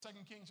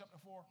2 Kings chapter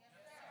 4?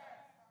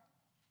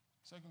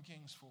 Yes, 2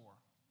 Kings 4.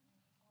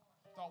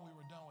 Thought we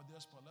were done with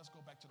this, but let's go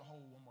back to the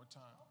whole one more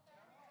time.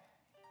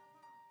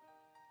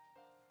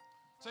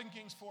 2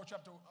 Kings 4,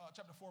 chapter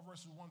 4,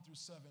 verses 1 through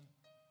 7.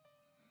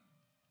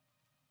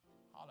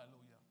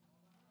 Hallelujah.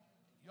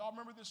 Y'all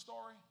remember this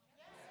story?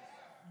 Yes.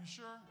 You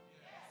sure?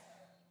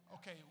 Yes.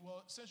 Okay,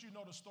 well, since you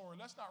know the story,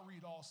 let's not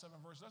read all 7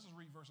 verses. Let's just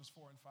read verses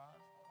 4 and 5.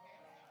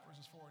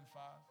 Verses 4 and 5.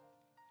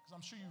 Because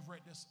I'm sure you've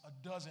read this a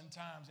dozen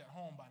times at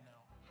home by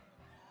now.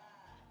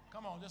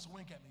 Come on, just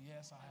wink at me.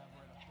 Yes, I have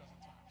read it a dozen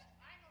times.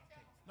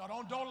 Okay. No,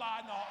 don't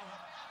lie. No,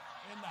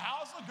 in the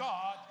house of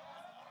God,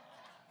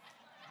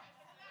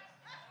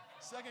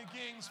 2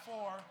 Kings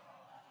 4.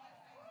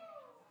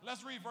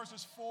 Let's read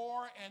verses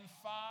 4 and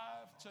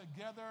 5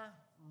 together.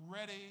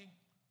 Ready,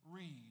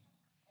 read.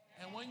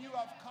 And when you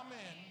have come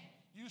in,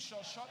 you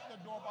shall shut the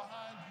door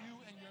behind you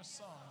and your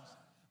sons.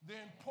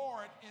 Then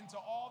pour it into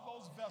all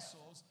those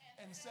vessels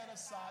and set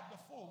aside the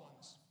full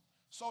ones.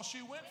 So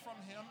she went from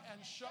him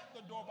and shut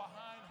the door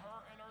behind her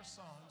and her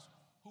sons,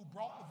 who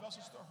brought the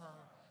vessels to her,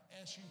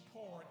 and she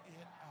poured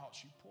it out.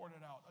 She poured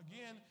it out.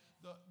 Again,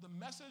 the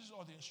message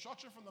or the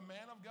instruction from the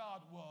man of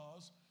God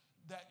was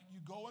that you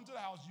go into the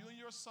house, you and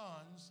your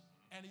sons,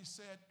 and he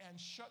said, and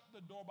shut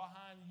the door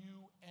behind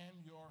you and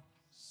your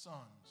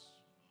sons.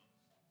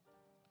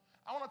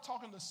 I want to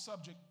talk on this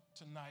subject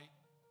tonight.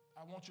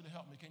 I want you to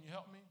help me. Can you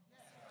help me?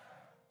 Yes.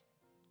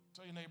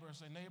 Tell your neighbor,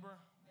 say, neighbor.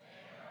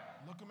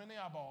 Neighbor. Look them in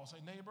the eyeball. Say,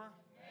 neighbor.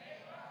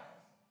 Neighbor.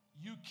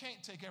 You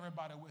can't take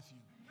everybody with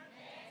you.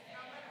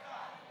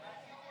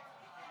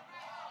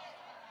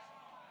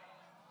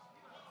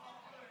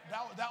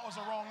 That was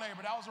a wrong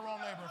neighbor. That was a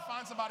wrong neighbor.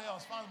 Find somebody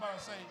else. Find somebody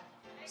else.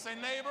 Say,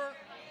 neighbor,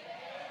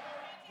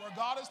 where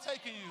God is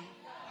taking you,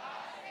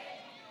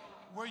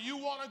 where you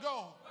want to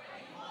go,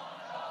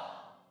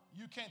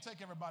 you can't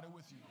take everybody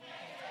with you.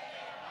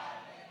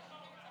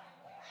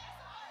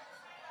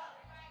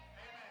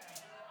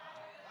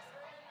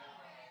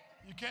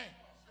 You can't.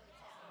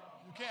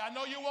 You can't. I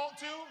know you want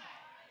to.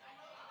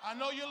 I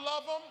know you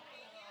love them.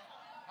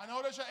 I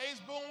know that's your Ace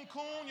Boone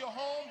Coon, your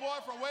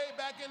homeboy from way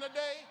back in the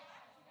day.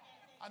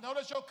 I know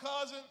that's your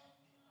cousin.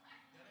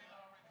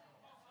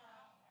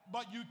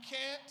 But you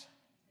can't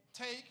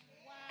take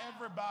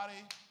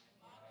everybody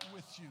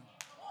with you.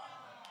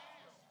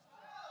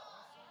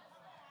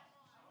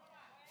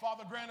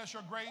 Father, grant us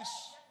your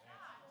grace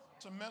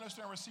to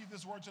minister and receive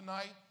this word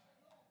tonight.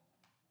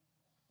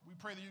 We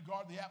pray that you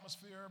guard the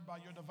atmosphere by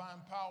your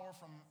divine power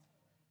from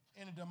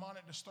any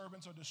demonic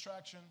disturbance or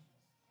distraction.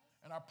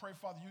 And I pray,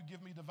 Father, you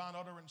give me divine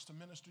utterance to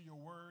minister your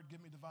word.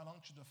 Give me divine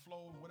unction to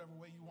flow in whatever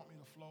way you want me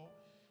to flow.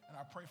 And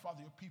I pray,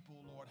 Father, your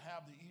people, Lord,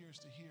 have the ears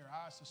to hear,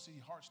 eyes to see,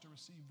 hearts to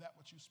receive that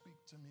which you speak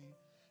to me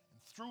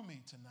and through me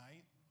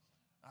tonight.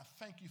 I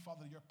thank you,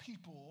 Father, your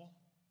people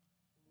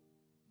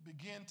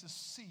begin to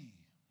see.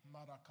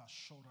 Man,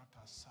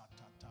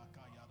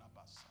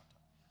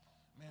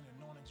 the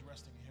anointing's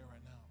resting here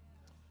right now.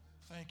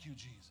 Thank you,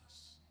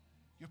 Jesus.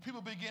 Your people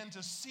begin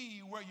to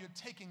see where you're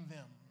taking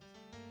them.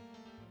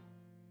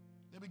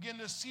 They begin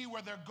to see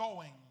where they're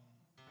going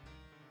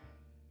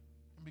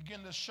and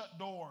begin to shut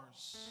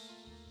doors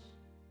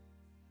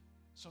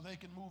so they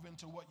can move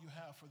into what you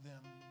have for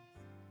them.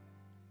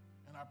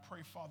 And I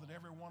pray, Father, that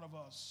every one of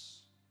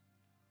us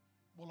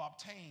will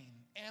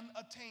obtain and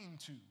attain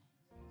to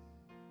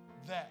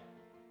that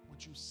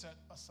which you set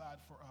aside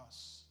for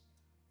us,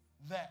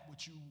 that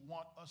which you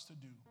want us to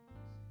do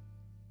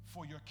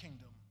for your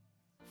kingdom,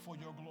 for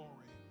your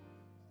glory,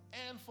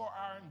 and for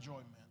our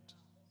enjoyment.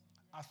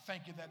 I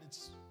thank you that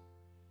it's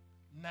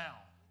now.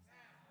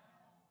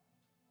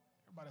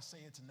 Everybody say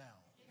it's now.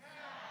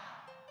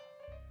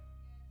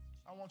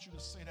 I want you to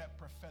say that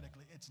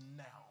prophetically. It's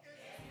now.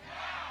 It's now.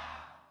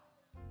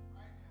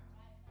 Right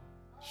now.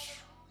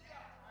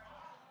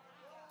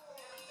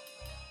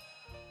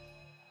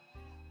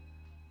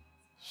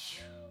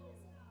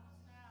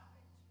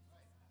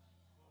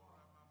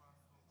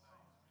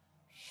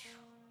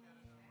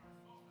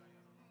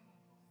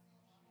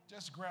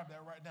 Just grab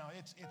that right now.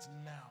 It's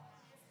now.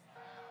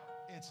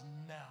 It's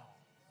now.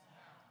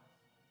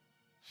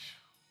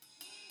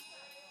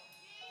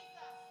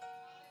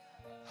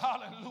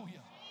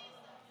 Hallelujah.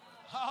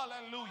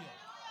 Hallelujah.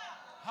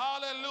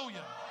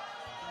 Hallelujah.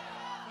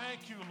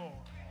 Thank you,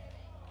 Lord.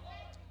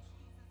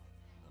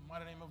 In the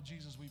mighty name of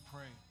Jesus, we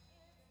pray.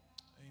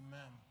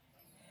 Amen.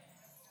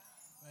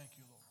 Thank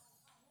you, Lord.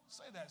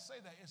 Say that. It's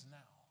now. It's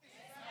now.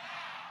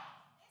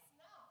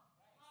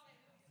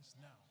 It's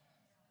now.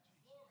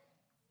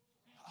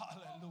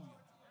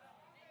 Hallelujah.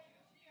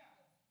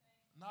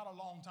 Not a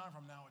long time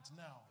from now. It's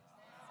now.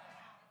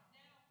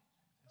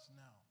 It's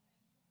now.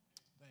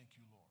 Thank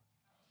you, Lord.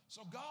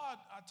 So God,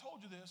 I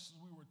told you this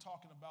as we were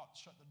talking about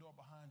shut the door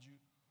behind you,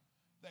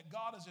 that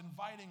God is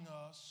inviting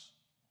us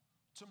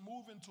to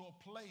move into a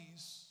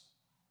place,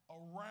 a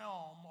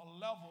realm, a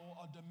level,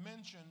 a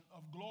dimension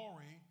of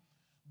glory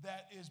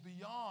that is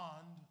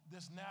beyond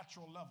this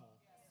natural level,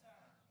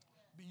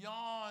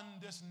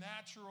 beyond this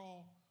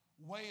natural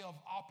way of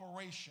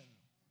operation,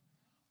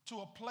 to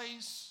a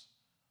place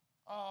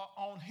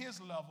on his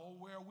level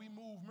where we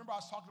move. Remember I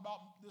was talking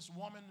about this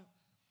woman,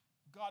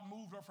 God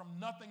moved her from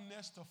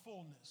nothingness to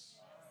fullness.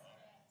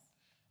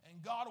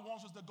 And God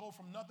wants us to go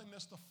from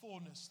nothingness to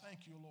fullness.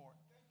 Thank you, Lord.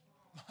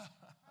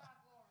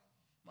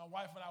 My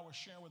wife and I were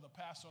sharing with a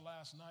pastor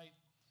last night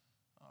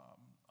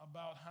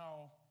about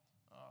how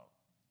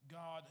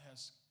God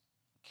has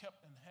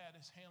kept and had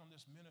his hand on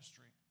this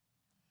ministry.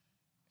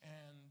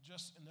 And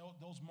just in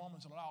those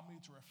moments allowed me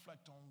to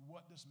reflect on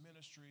what this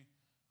ministry,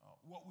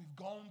 what we've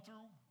gone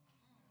through,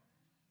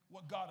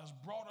 what God has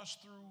brought us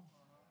through,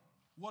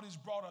 what he's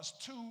brought us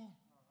to,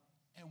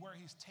 and where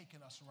he's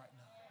taken us right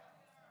now.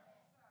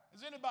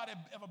 Has anybody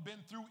ever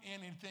been through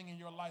anything in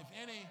your life?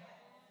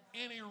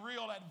 Any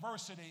real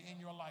adversity in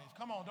your life?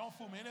 Come on, don't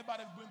fool me.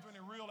 Anybody been through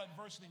any real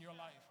adversity in your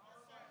life?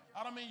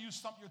 I don't mean you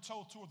stumped your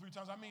toe 2 or 3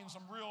 times. I mean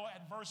some real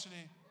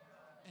adversity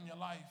in your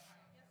life.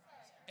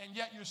 And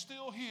yet you're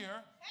still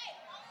here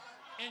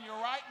in your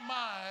right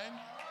mind.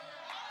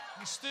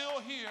 You're still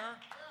here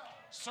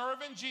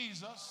serving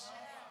Jesus,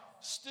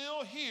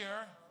 still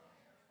here,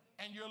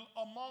 and you're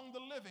among the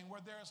living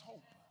where there is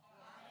hope.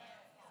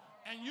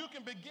 And you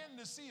can begin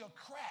to see a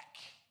crack.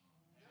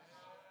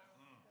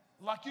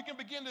 Like you can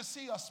begin to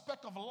see a speck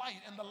of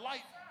light, and the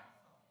light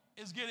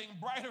is getting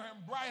brighter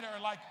and brighter.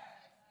 Like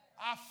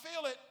I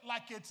feel it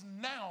like it's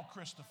now,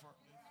 Christopher.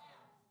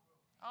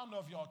 I don't know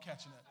if y'all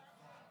catching it.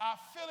 I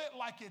feel it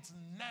like it's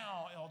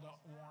now, Elder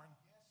Warren.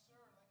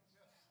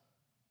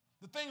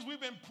 The things we've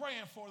been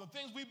praying for, the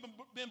things we've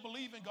been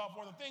believing God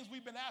for, the things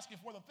we've been asking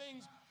for, the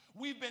things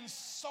we've been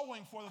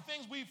sowing for, the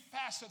things we've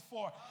fasted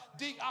for.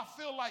 I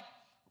feel like,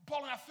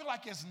 Pauline, I feel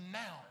like it's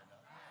now.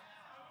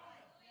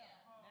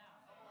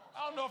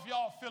 I don't know if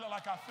y'all feel it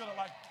like I feel it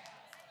like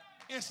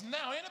it's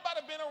now.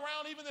 Anybody been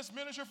around even this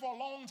ministry for a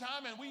long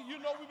time, and we've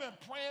been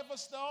praying for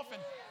stuff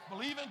and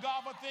believing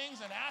God for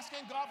things and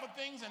asking God for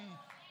things and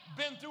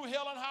been through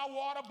hell and high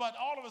water, but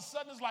all of a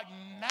sudden it's like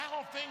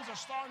now things are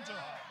starting to.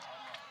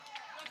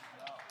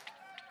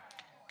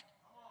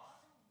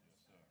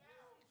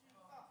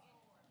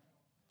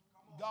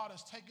 God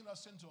has taken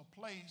us into a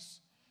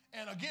place,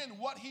 and again,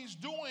 what he's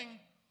doing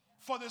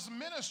for this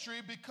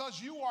ministry, because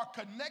you are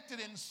connected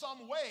in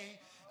some way,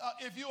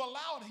 if you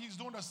allow it, he's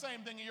doing the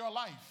same thing in your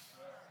life.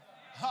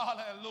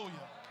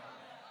 Hallelujah.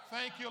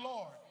 Thank you,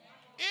 Lord.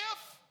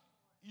 If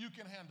you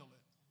can handle it.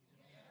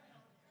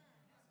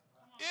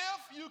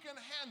 If you can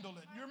handle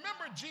it. You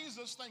remember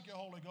Jesus, thank you,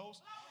 Holy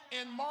Ghost,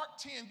 in Mark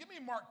 10, give me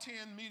Mark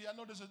 10 media. I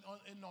know this is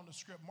on the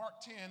script. Mark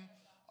 10,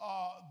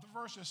 the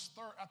verses,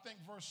 I think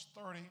verse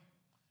 30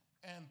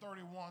 and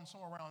 31,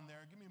 somewhere around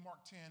there. Give me Mark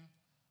 10,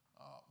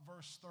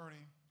 verse 30.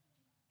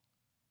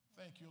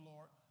 Thank you,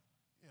 Lord.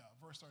 Yeah,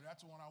 verse 30.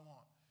 That's the one I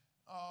want.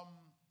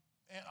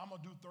 And I'm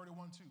going to do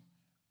 31 too.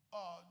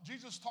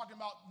 Jesus talking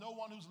about no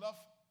one who's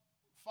left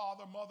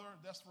father, mother,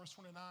 that's verse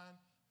 29,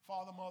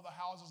 father, mother,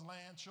 houses,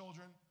 land,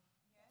 children,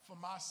 for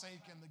my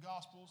sake and the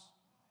Gospels,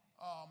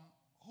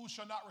 who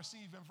shall not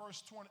receive in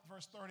verse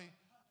 30,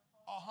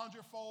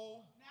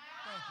 100-fold.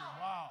 Thank you.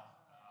 Wow.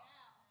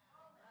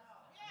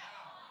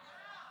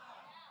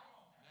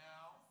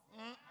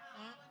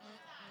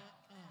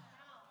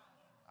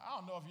 I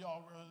don't know if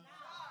y'all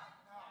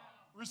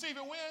receive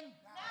it when?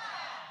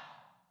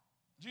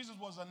 Jesus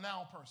was a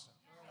now person.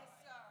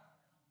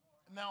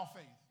 Now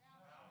faith.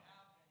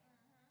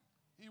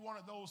 He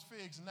wanted those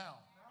figs now.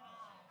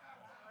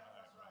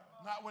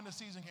 Not when the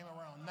season came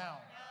around, now.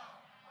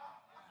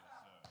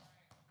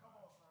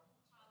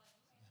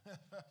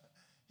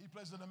 He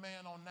placed the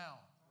demand on now.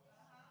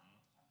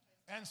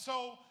 And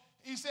so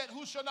he said,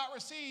 who shall not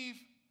receive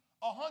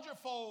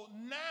 100-fold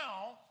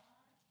now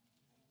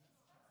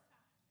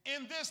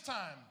in this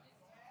time?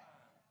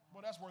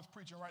 Well, that's worth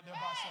preaching right there by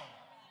itself.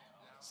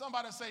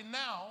 Somebody say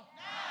now,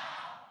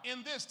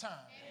 in this time,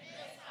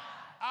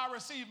 I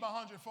receive my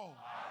 100-fold.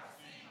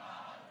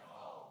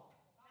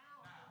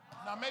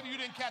 Now, maybe you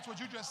didn't catch what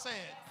you just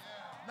said.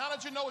 Now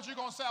that you know what you're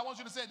going to say, I want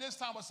you to say it this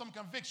time with some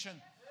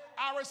conviction.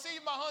 I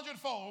receive my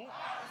 100-fold.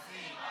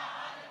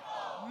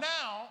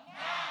 Now,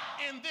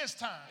 in this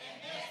time.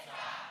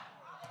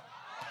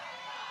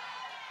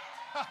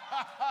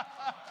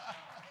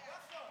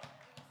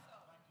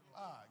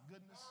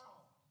 Goodness.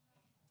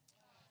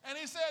 And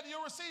he said,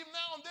 you'll receive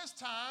now in this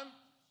time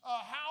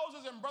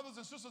houses and brothers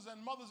and sisters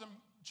and mothers and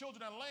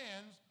children and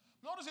lands.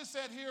 Notice it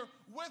said here,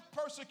 with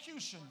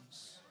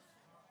persecutions.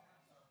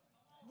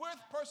 With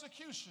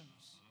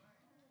persecutions.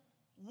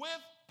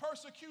 With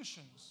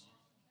persecutions.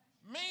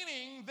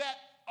 Meaning that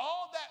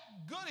all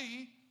that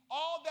goody,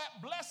 all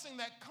that blessing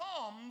that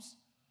comes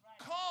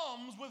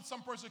with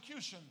some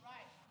persecution.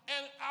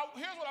 And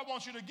here's what I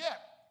want you to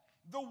get.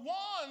 The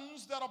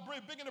ones that are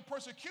big into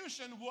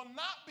persecution will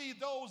not be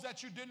those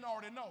that you didn't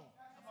already know.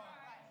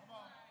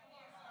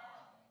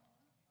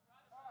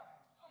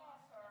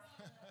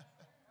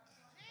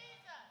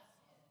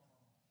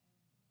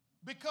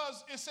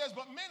 Because it says,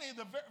 but many,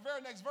 the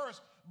very next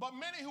verse, but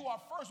many who are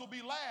first will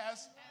be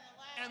last,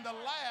 and the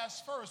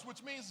last first,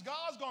 which means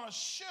God's going to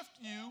shift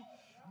you,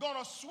 going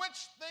to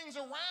switch things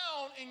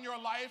around in your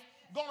life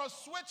gonna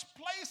switch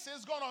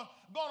places, gonna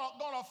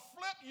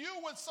flip you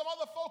with some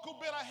other folk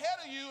who've been ahead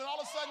of you, and all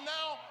of a sudden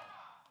now,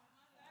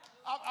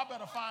 I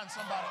better find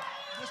somebody.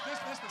 This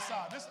the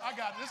side. I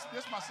got this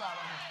my side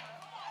right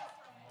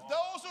here.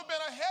 Those who've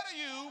been ahead of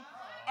you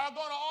are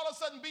gonna all of a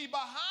sudden be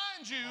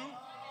behind you,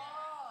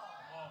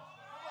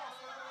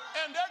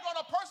 and they're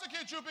gonna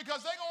persecute you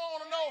because they're gonna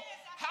want to know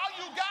how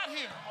you got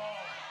here,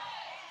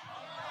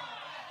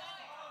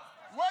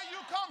 where you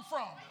come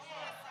from.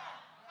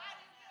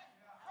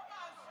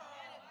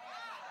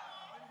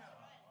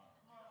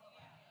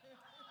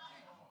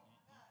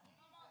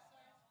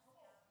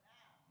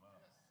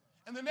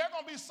 And then there are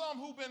going to be some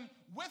who've been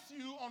with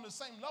you on the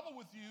same level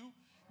with you,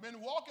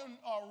 been walking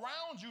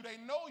around you. They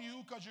know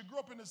you because you grew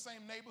up in the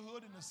same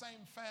neighborhood, in the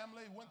same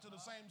family, went to the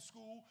same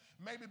school,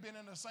 maybe been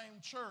in the same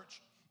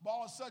church, but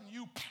all of a sudden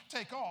you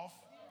take off.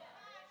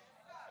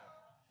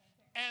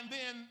 And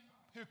then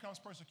here comes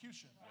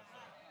persecution.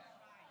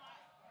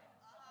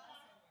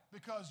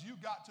 Because you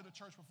got to the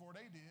church before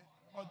they did,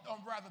 or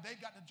rather they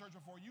got to the church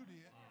before you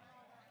did.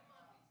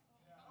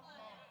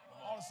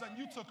 All of a sudden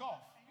you took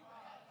off.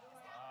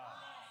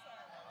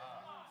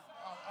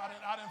 I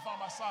didn't find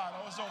my side.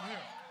 Oh, it's over here.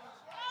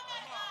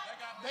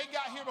 They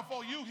got here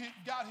before you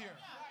got here.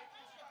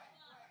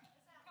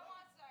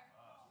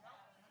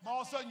 But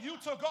all of a sudden you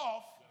took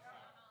off.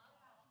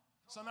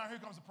 So now here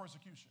comes the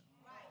persecution.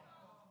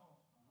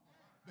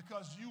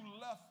 Because you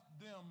left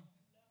them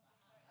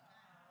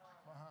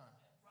behind.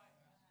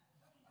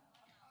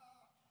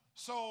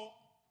 So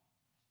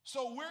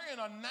we're in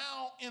a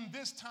now in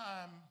this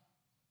time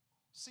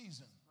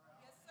season.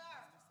 Yes, sir.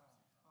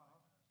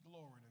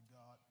 Glory to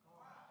God.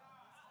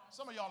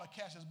 Some of y'all are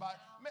catch this by.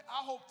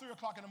 I hope 3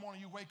 o'clock in the morning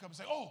you wake up and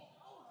say, oh,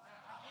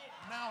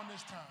 now in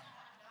this time.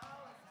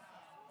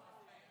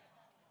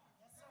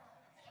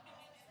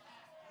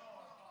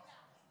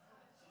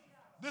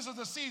 This is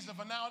the season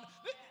for now.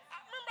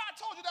 Remember I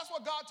told you that's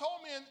what God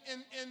told me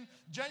in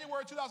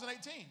January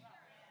 2018.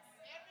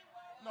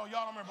 No,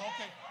 y'all don't remember.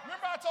 Okay.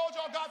 Remember I told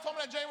y'all God told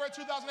me that January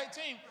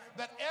 2018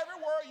 that every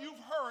word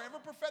you've heard, every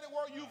prophetic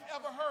word you've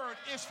ever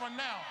heard is for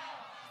now.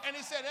 And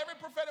he said every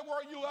prophetic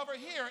word you ever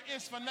hear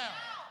is for now.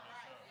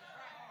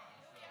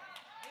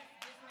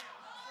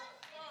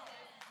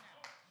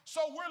 So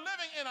we're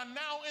living in a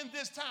now in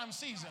this time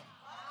season.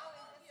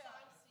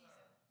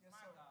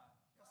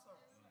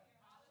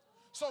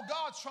 So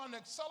God's trying to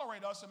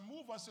accelerate us and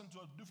move us into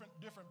a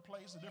different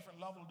place, a different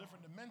level, a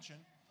different dimension.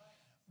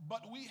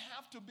 But we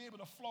have to be able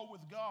to flow with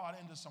God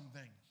into some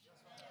things.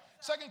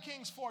 2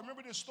 Kings 4,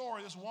 remember this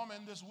story, this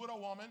widow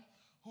woman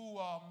who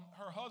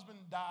her husband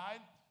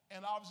died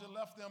and obviously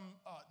left them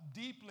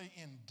deeply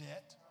in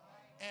debt.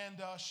 And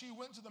she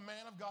went to the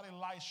man of God,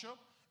 Elisha,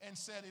 and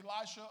said,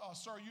 Elisha,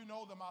 sir, you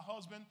know that my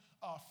husband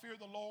feared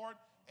the Lord,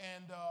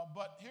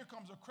 but here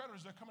comes the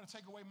creditors. They're coming to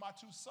take away my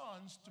 2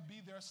 sons to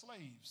be their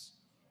slaves,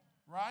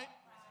 right?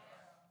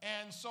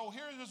 And so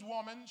here's this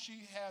woman.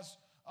 She has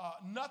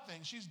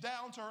nothing. She's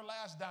down to her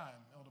last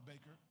dime, Elder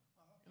Baker.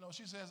 You know,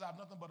 she says, I have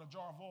nothing but a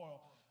jar of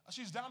oil.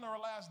 She's down to her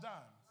last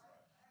dime.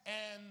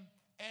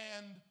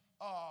 And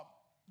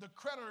the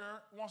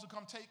creditor wants to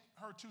come take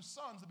her 2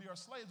 sons to be her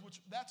slaves,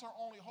 which that's her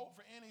only hope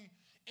for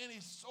any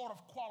sort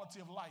of quality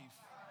of life.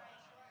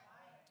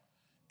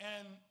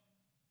 And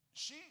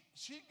she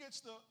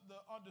gets the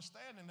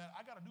understanding that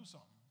I got to do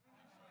something.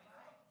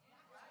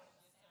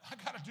 I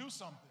got to do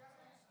something.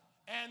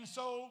 And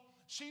so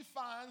she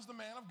finds the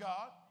man of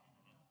God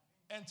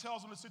and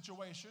tells him the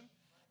situation.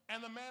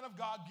 And the man of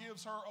God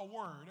gives her a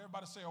word.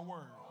 Everybody say a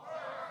word.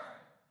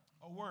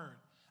 A word.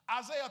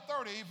 Isaiah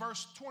 30,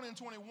 verse 20 and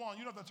 21.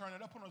 You don't have to turn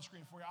it up. Put it on the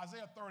screen for you.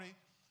 Isaiah 30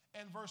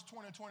 and verse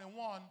 20 and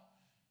 21.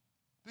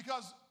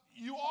 Because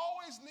you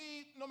always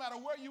need, no matter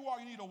where you are,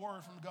 you need a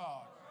word from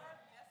God.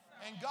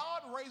 And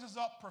God raises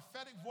up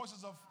prophetic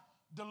voices of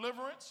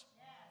deliverance,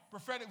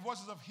 prophetic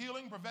voices of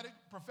healing,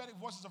 prophetic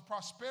voices of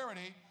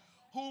prosperity,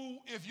 who,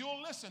 if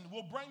you'll listen,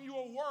 will bring you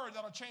a word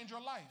that'll change your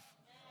life.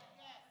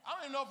 I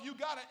don't even know if you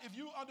got it, if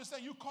you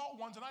understand, you caught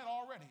one tonight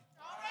already.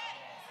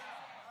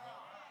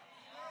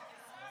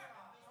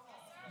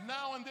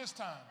 Now in this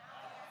time.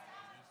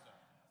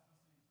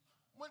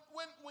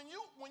 When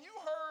you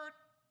heard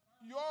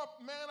your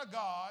man of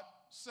God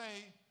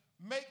say,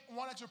 make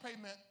one extra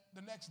payment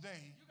the next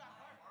day,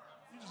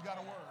 you just got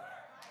a word.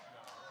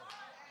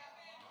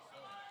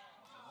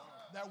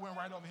 That went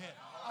right over here.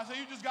 I said,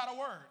 you just got a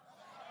word.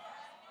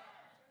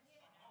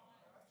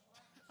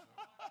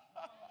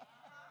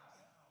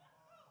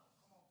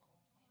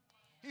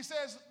 He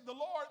says, though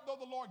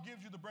the Lord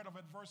gives you the bread of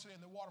adversity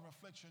and the water of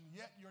affliction,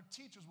 yet your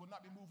teachers will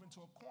not be moved into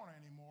a corner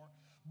anymore.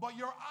 But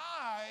your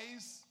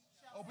eyes,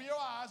 open your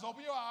eyes,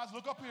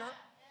 look up here.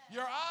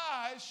 Your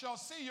eyes shall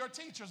see your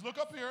teachers. Look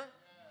up here.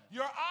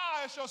 Your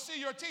eyes shall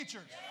see your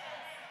teachers.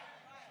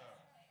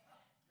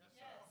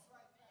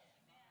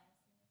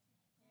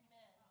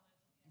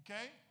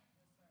 Okay?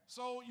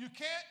 So you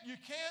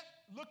can't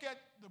look at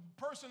the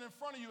person in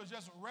front of you as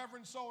just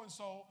Reverend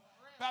so-and-so,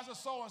 Pastor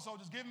so-and-so,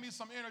 just giving me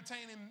some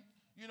entertaining,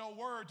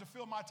 word to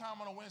fill my time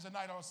on a Wednesday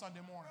night or a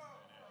Sunday morning.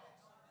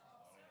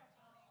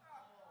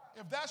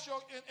 If that's your,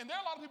 and there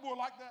are a lot of people who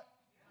are like that,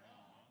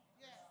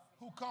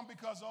 who come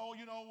because, oh,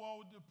 you know,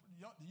 well,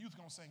 the youth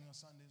going to sing on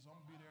Sunday, so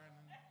I'm going to be there.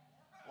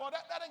 Well,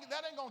 that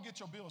ain't going to get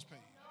your bills paid.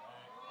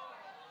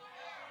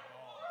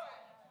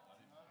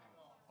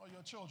 Or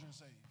your children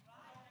saved.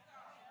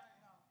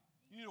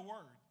 You need a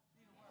word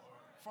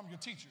from your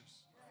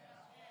teachers.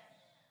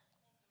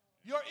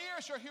 Your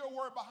ears shall hear a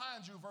word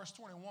behind you, verse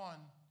 21,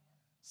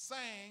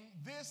 saying,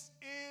 this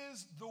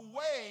is the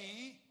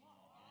way,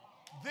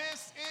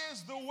 this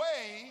is the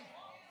way,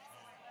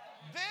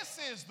 this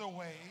is the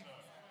way,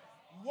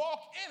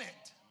 walk in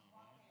it.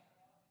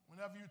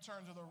 Whenever you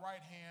turn to the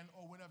right hand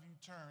or whenever you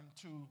turn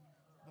to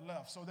the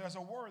left. So there's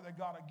a word that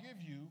God will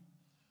give you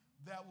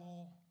that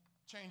will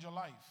change your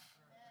life.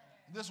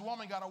 This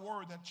woman got a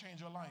word that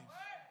changed her life.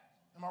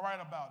 Am I right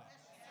about it?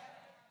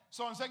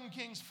 So in 2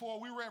 Kings 4,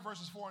 we read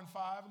verses 4 and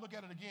 5. Look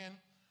at it again.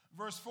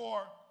 Verse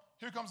 4,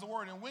 here comes the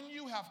word. And when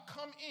you have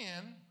come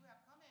in,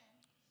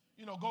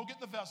 you know, go get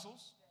the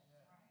vessels.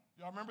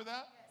 Y'all remember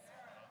that?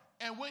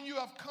 And when you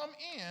have come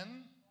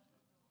in,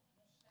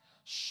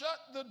 shut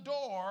the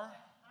door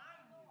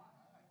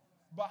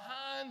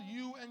behind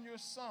you and your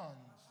sons.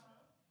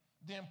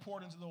 Then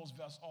poured into those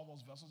all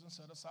those vessels and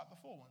set aside the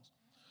full ones.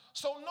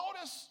 So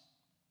notice,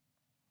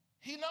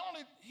 he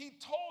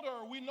told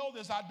her, we know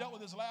this, I dealt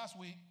with this last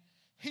week.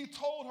 He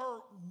told her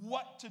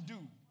what to do.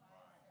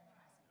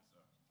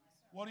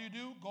 What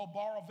do? Go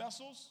borrow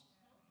vessels,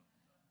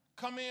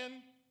 come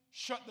in,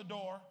 shut the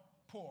door,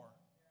 pour.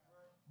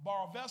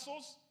 Borrow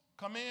vessels,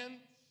 come in,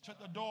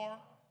 shut the door,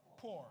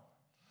 pour.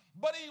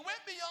 But he went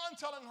beyond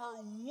telling her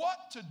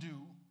what to do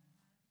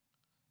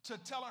to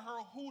telling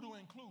her who to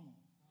include.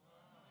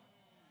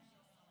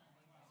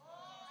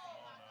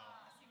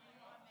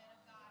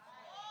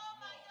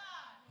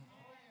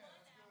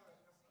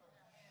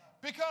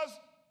 Because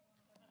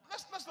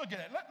let's look at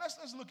it.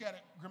 Let's look at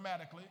it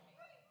grammatically.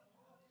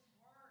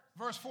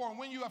 Verse 4, and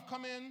when you have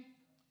come in,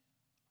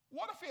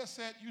 what if he had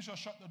said, you shall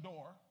shut the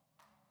door,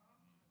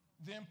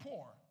 then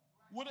pour?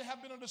 Would it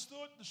have been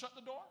understood to shut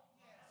the door?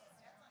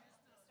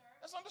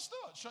 That's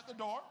understood. Shut the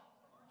door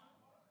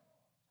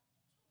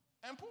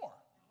and pour.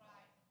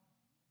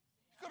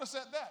 He could have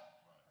said that.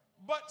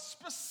 But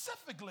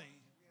specifically,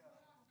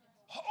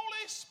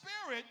 Holy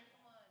Spirit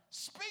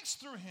speaks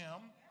through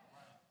him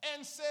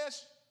and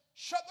says,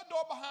 shut the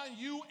door behind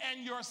you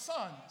and your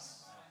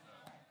sons.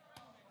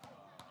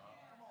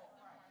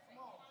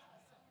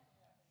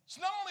 It's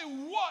not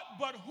only what,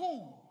 but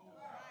who.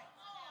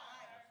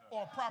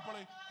 Or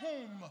properly,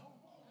 whom.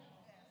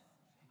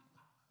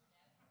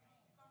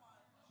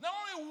 Not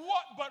only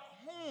what, but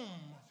whom.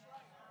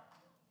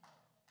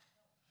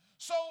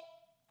 So,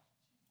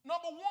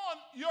 number one,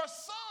 your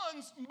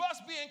sons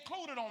must be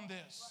included on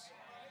this.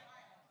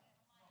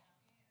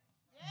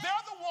 They're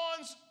the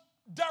ones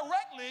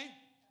directly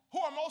who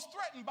are most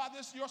threatened by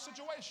this, your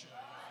situation.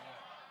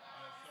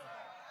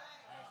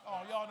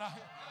 Oh, y'all not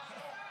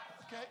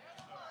okay?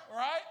 All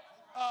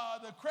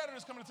right? The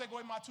creditor's coming to take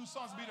away my 2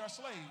 sons to be their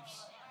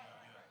slaves.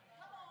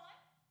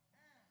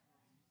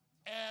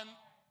 And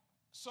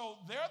so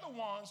they're the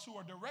ones who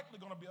are directly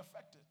going to be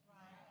affected.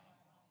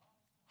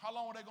 How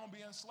long are they going to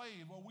be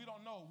enslaved? Well, we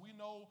don't know. We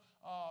know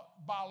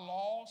by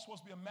law, it's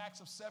supposed to be a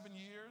max of 7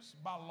 years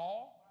by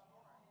law.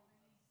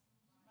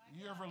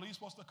 Year of release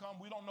supposed to come.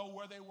 We don't know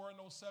where they were in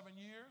those 7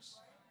 years.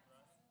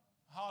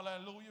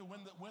 Hallelujah.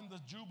 When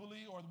the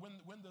Jubilee or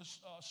when the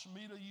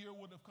Shemitah year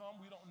would have come,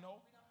 we don't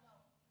know.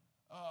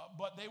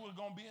 But they were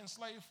going to be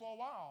enslaved for a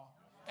while.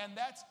 And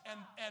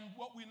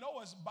what we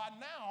know is by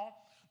now,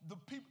 the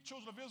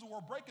children of Israel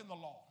were breaking the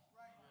law.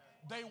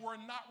 They were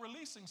not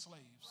releasing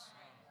slaves.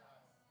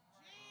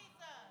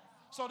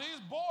 So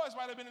these boys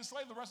might have been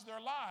enslaved the rest of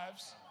their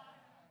lives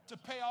to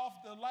pay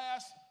off the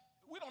last,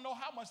 we don't know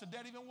how much the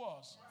debt even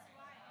was.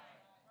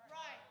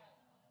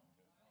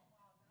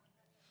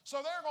 So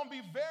they're going to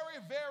be very,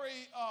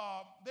 very,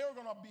 they're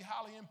going to be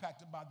highly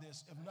impacted by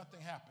this if nothing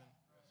happened.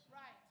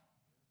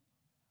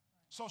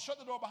 So shut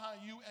the door behind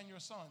you and your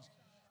sons.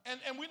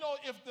 And we know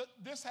if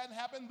this hadn't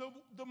happened,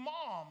 the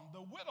mom,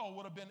 the widow,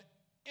 would have been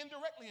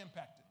indirectly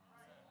impacted.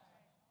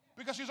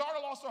 Because she's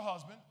already lost her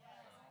husband.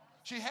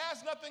 She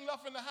has nothing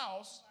left in the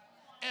house.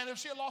 And if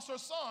she had lost her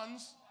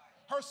sons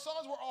were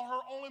her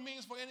only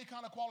means for any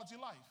kind of quality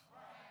life.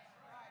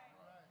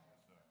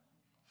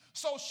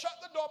 So shut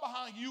the door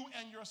behind you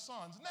and your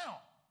sons. Now,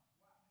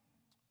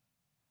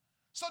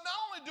 so not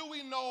only do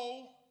we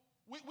know,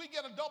 we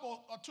get a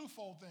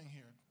twofold thing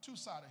here,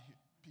 two-sided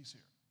piece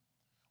here.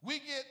 We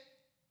get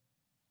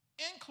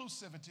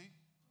inclusivity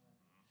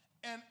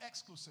and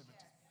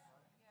exclusivity.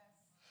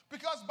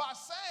 Because by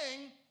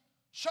saying,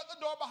 shut the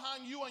door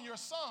behind you and your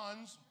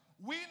sons,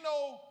 we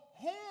know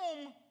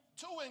whom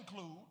to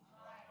include,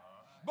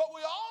 but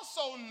we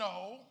also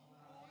know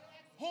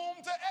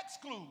whom to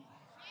exclude.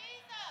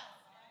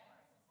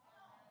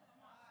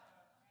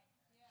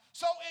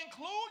 So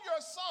include your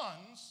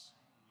sons.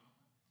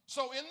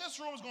 So in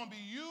this room is going to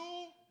be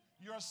you,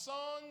 your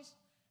sons,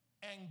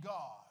 and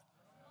God.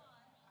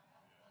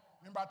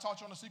 Remember I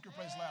taught you on the secret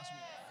place last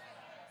week.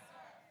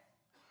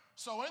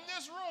 So in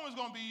this room is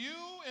going to be you,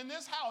 in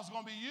this house is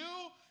going to be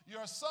you,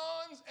 your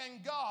sons, and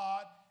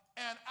God,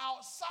 and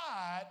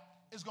outside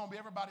is going to be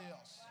everybody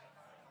else.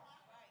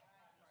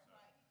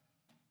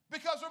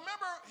 Because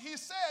remember, he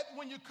said,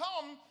 when you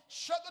come,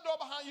 shut the door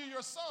behind you,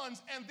 your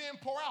sons, and then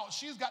pour out.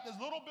 She's got this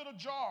little bit of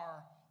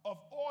jar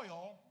of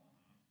oil,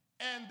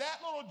 and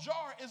that little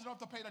jar isn't enough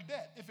to pay the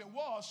debt. If it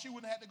was, she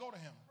wouldn't have had to go to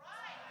him.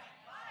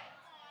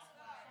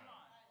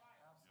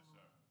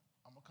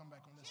 I'm going to come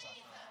back on this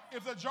side.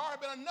 If the jar had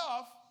been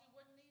enough,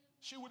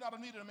 she would not have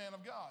needed a man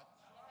of God.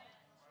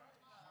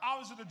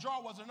 Obviously, the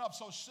jar wasn't enough,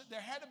 so there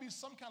had to be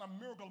some kind of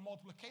miracle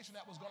multiplication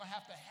that was going to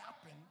have to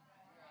happen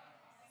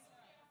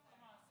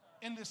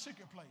in this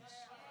secret place.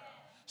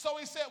 So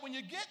he said, when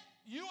you get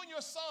you and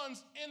your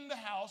sons in the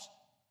house,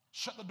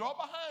 shut the door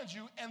behind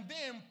you, and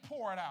then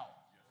pour it out.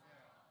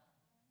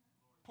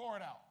 Pour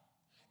it out.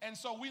 And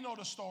so we know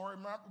the story,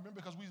 remember,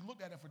 because we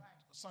looked at it for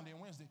Sunday and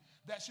Wednesday,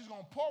 that she's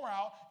going to pour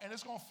out, and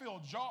it's going to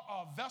fill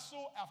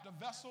vessel after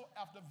vessel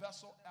after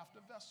vessel after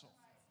vessel.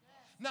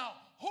 Now,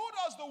 who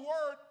does the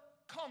word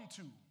come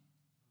to?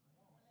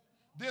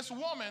 This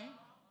woman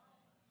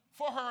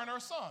for her and her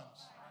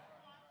sons.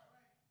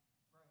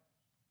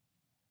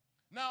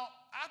 Now,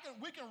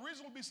 we can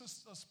reasonably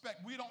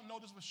suspect, we don't know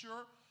this for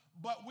sure,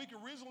 but we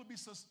can reasonably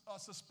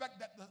suspect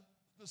that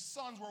the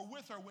sons were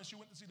with her when she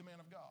went to see the man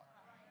of God.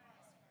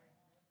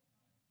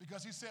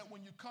 Because he said,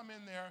 when you come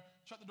in there,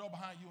 shut the door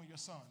behind you and your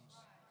sons.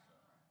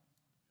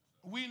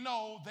 We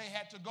know they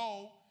had to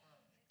go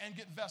and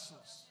get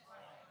vessels.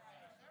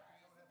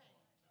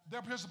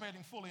 They're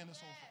participating fully in this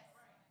whole thing.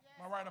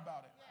 Am I right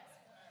about it?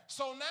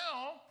 So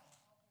now,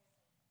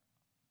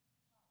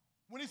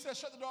 when he says,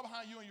 shut the door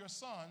behind you and your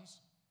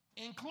sons,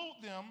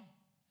 include them,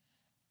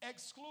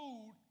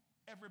 exclude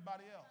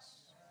everybody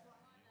else.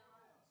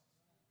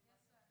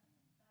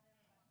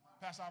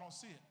 Pastor, I don't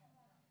see it.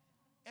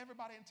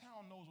 Everybody in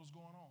town knows what's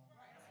going on.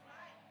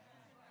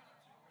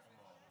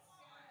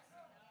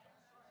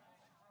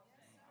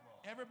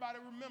 Everybody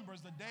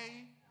remembers the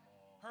day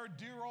her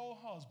dear old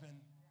husband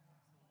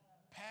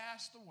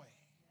passed away.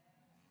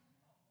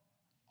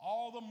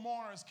 All the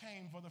mourners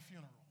came for the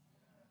funeral.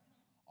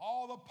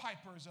 All the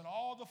pipers and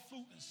all the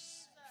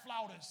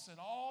flautists and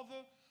all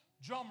the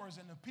drummers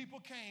and the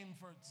people came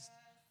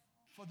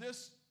for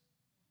this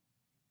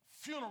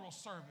funeral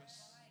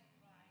service.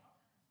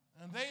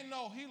 And they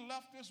know he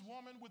left this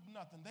woman with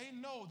nothing. They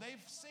know,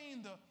 they've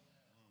seen the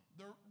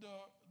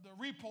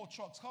repo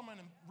trucks coming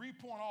and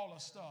repoing all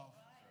the stuff.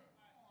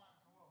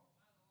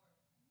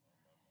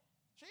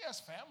 She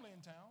has family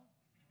in town.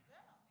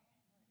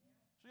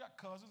 She got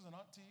cousins and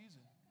aunties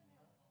and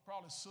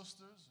probably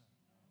sisters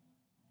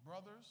and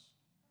brothers.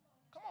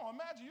 Come on,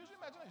 imagine, use your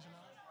imagination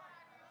now.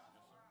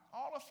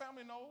 All her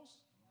family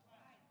knows.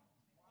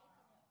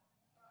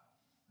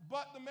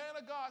 But the man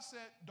of God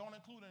said, don't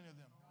include any of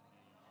them.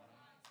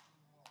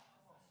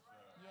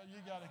 Yeah,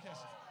 you got to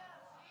catch it.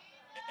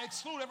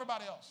 Exclude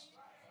everybody else.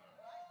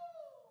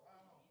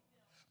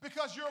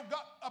 Because you're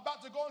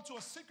about to go into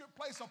a secret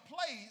place, a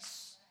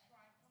place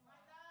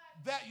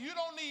that you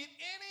don't need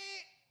any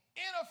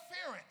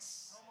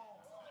interference.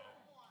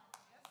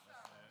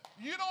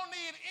 You don't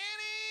need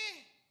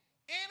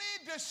any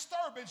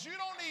disturbance. You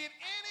don't need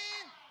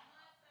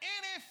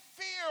any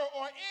fear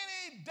or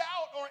any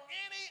doubt or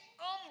any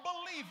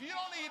unbelief. You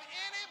don't need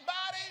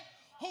anybody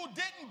who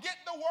didn't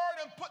get the word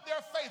and put their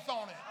faith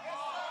on it.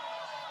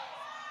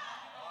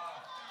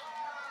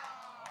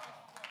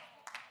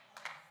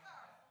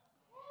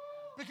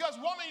 Because,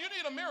 woman, you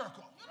need a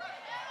miracle.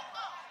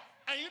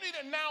 And you need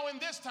it now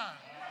in this time.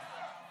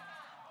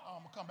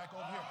 Oh, I'm going to come back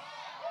over here.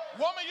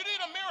 Woman, you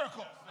need a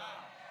miracle.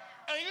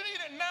 And you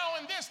need it now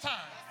in this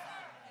time.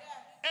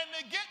 And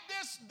to get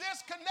this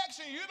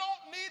connection, you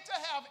don't need to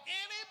have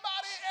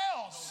anybody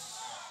else.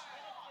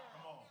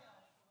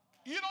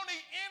 You don't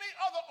need any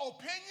other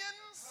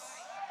opinions.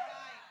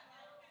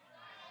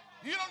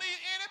 You don't need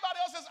anybody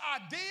else's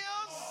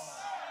ideas.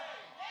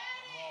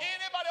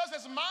 Anybody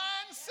else's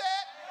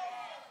mindset.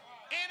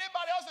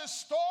 Anybody else's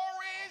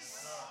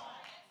stories.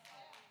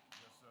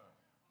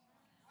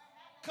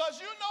 Because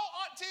you know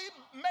auntie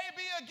may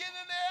be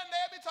getting there and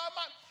they'll be talking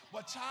about,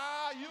 but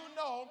child, you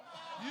know,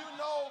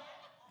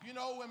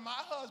 when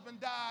my husband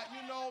died,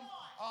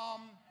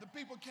 the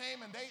people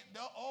came and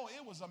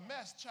it was a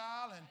mess,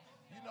 child, and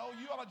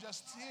you ought to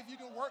just see if you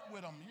can work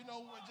with them,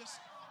 just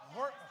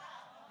work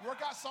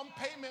out some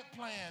payment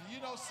plan,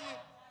 see it.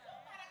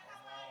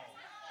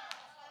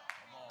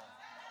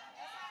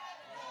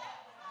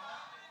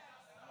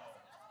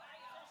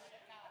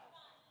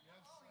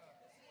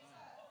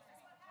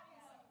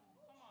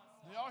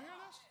 Do y'all hear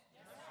this?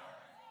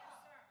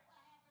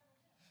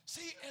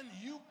 See, and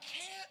you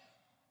can't,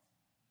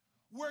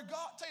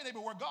 tell your neighbor,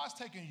 where God's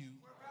taking you,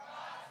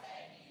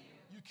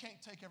 you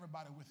can't take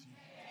everybody with you.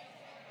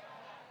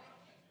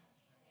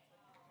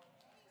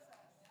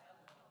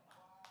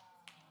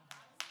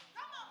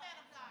 Come on, man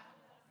of God.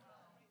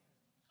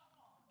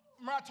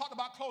 Remember I talked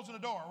about closing the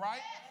door,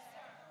 right?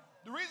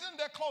 The reason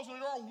they're closing the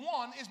door,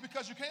 one, is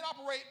because you can't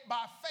operate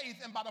by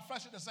faith and by the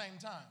flesh at the same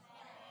time.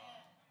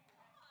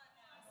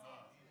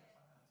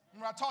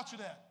 Remember I taught you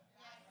that.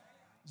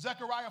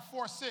 Zechariah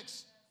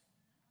 4:6.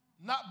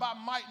 Not by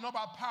might nor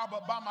by power,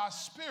 but by my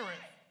spirit.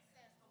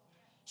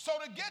 So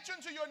to get you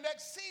into your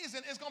next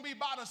season, it's going to be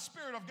by the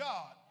Spirit of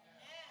God.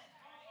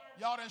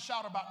 Y'all didn't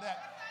shout about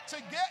that. To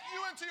get you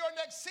into your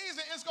next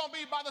season, it's going to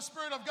be by the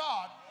Spirit of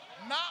God.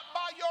 Not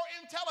by your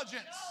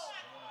intelligence.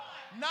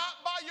 Not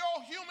by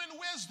your human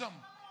wisdom.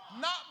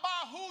 Not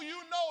by who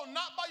you know.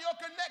 Not by your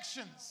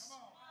connections.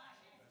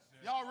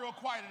 Y'all real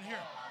quiet in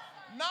here.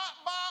 Not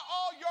by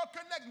all your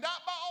connections.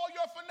 Not by all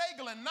your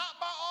finagling. Not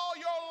by all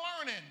your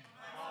learning.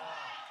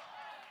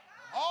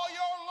 All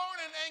your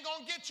learning ain't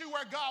going to get you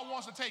where God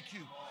wants to take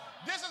you.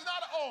 This is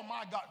not, oh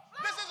my God.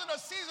 This isn't a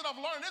season of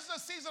learning. This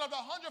is a season of the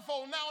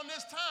hundredfold now in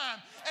this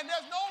time. And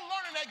there's no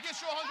learning that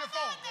gets you a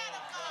hundredfold.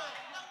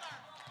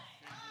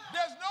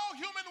 There's no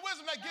human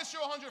wisdom that gets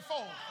you a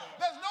hundredfold.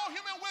 There's no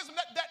human wisdom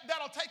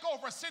that'll take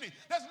over a city.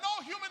 There's no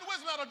human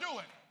wisdom that'll do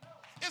it.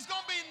 It's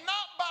going to be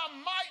not by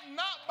might,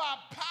 not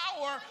by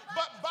power,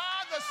 but by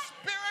the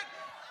Spirit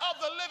of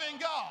the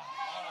living God.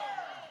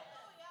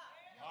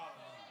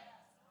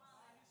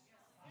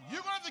 You're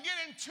going to have to get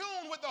in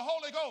tune with the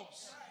Holy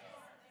Ghost.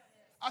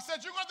 I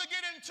said, you're going to have to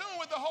get in tune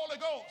with the Holy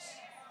Ghost.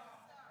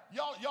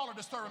 Y'all are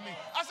disturbing me.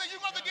 I said, you're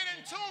going to have to get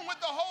in tune with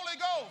the Holy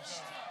Ghost.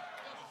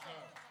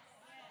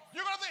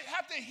 You're going to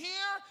have to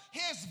hear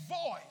his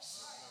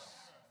voice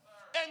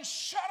and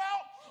shut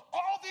out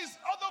all these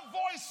other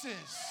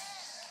voices.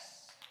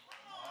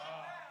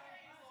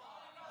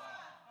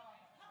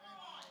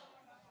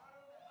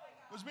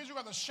 Which means you're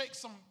going to have to shake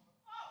some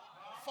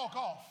folk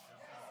off.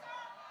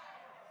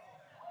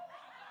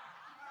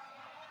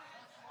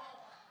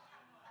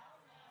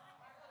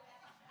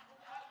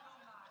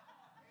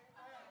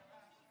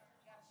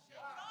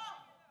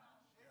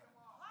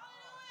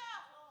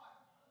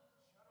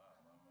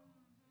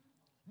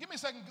 Give me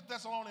 2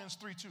 Thessalonians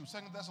 3:2.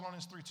 2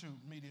 Thessalonians 3:2,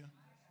 media.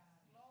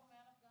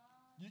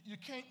 You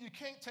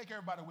can't take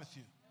everybody with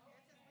you.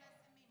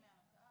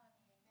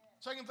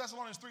 2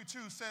 Thessalonians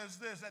 3:2 says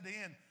this at the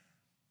end.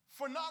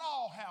 For not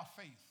all have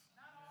faith.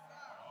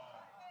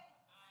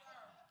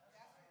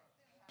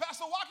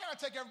 Pastor, why can't I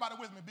take everybody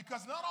with me?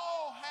 Because not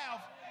all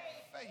have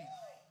faith.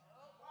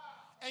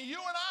 And you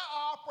and I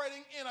are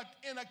operating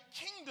in a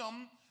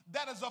kingdom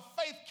that is a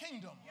faith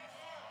kingdom.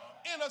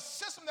 In a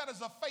system that is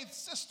a faith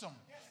system.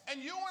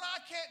 And you and I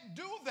can't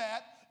do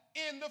that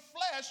in the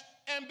flesh.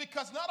 And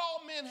because not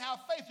all men have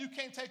faith, you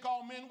can't take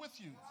all men with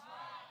you.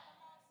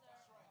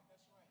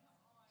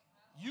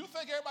 You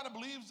think everybody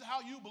believes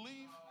how you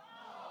believe?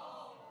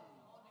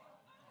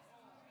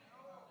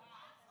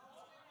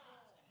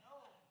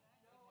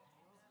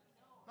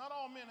 Not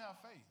all men have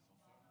faith.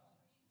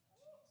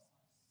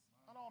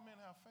 Not all men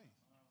have faith.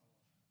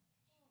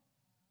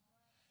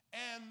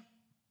 And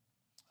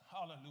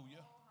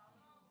hallelujah.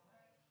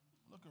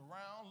 Look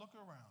around, look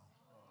around.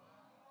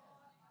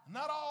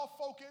 Not all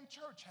folk in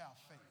church have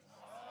faith.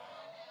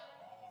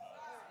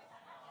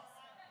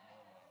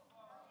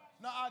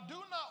 Now, I do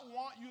not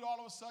want you to all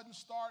of a sudden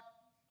start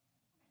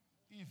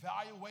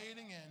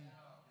evaluating and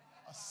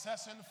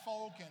assessing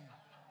folk and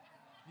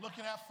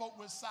looking at folk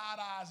with side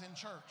eyes in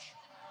church.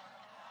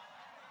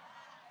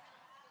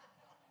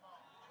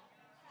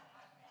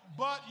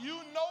 But you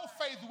know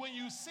faith when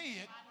you see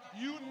it.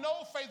 You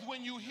know faith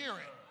when you hear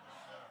it.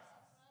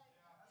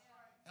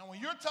 And when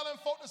you're telling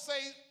folk to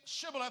say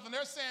shibboleth and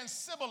they're saying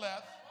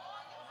sibboleth,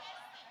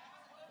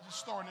 there's a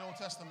story in the Old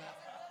Testament.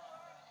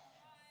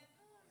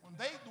 When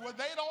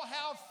they don't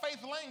have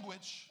faith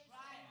language,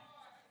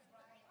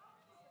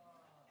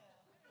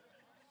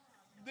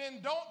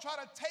 then don't try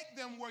to take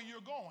them where you're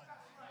going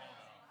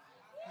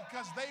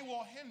because they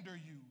will hinder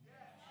you.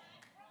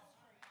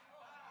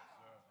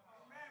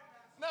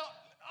 Now,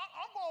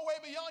 I'm going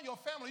way beyond your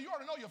family. You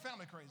already know your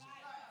family crazy.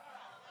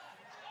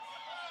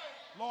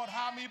 Lord,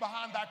 hide me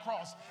behind that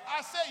cross.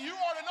 I said, you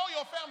already know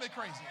your family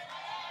crazy.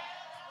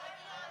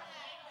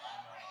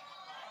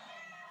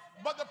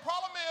 But the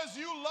problem is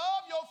you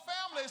love your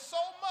family so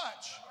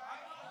much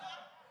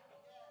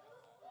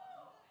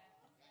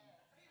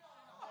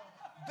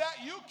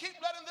that you keep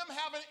letting them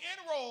have an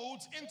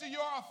inroads into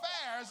your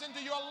affairs,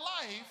 into your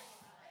life.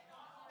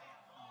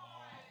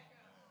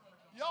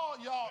 Y'all,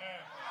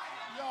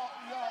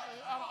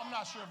 I'm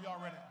not sure if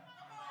y'all ready.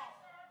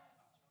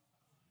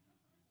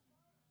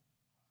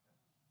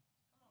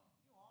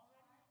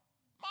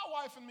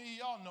 My wife and me,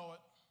 y'all know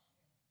it.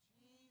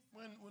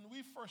 When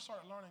we first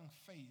started learning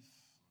faith,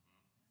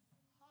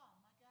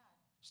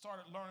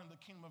 started learning the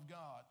kingdom of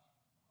God,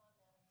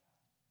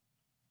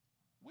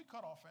 we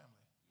cut off family.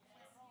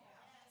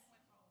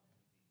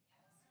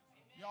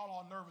 Y'all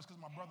all nervous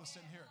because my brother's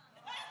sitting here.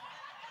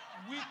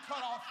 We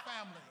cut off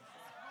family.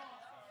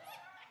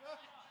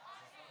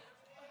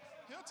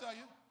 He'll tell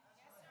you.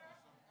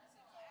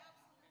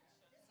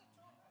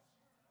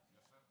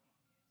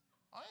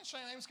 I ain't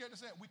ashamed, I ain't scared to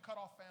say it. We cut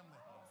off family.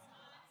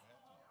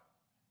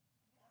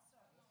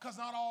 Because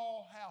not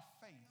all have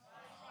faith.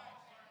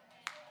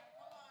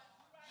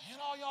 And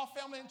all y'all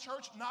family in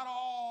church, not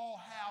all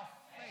have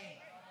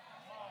faith.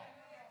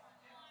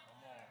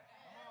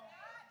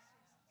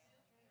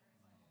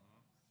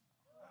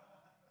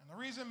 The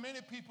reason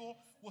many people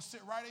will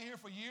sit right in here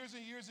for years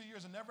and years and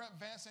years and never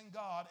advance in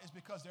God is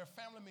because their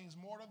family means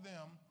more to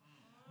them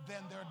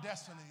than their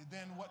destiny,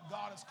 than what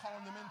God is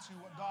calling them into,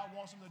 what God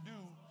wants them to do.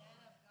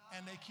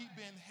 And they keep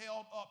being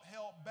held up,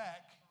 held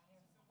back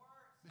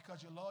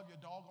because you love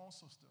your doggone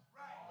sister.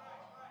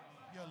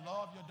 You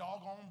love your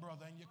doggone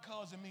brother and your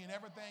cousin mean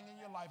everything in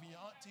your life. And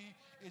your auntie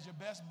is your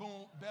best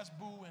boo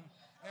and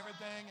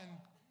everything. And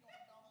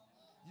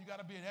you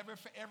got to be at every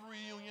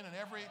reunion and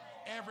every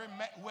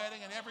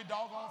wedding and every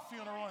doggone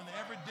funeral and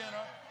every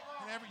dinner.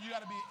 And you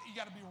got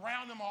to be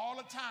around them all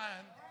the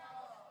time.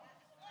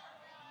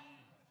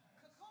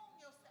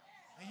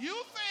 And you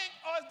think,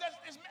 oh,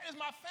 it's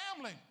my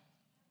family.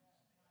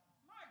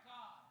 My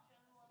God.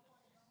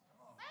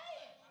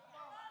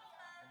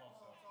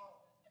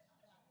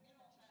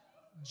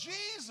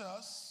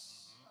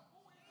 Jesus,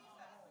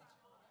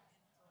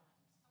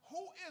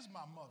 who is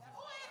my mother?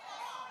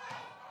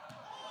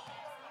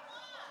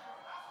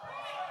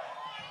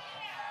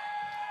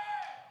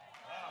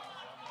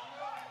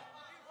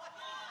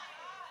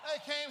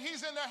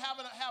 He's in there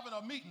having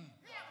a meeting.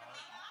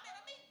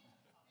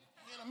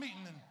 In a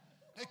meeting, and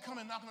they come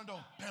in knocking on the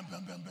door. Bam,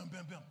 bam, bam, bam,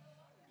 bam, bam.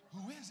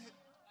 Who is it?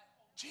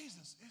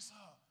 Jesus. It's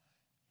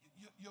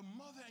your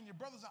mother and your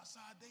brothers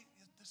outside. They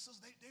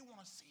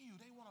want to see you.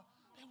 They want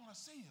to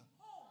see you.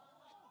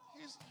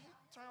 He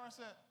turned around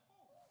and said,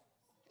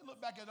 he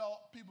looked back at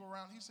all people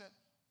around. He said,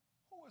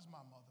 who is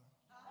my mother?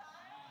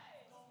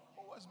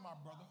 Who is my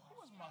brother? Who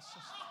is my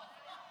sister?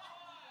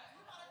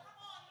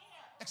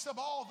 Except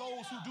all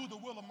those who do the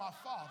will of my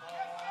Father.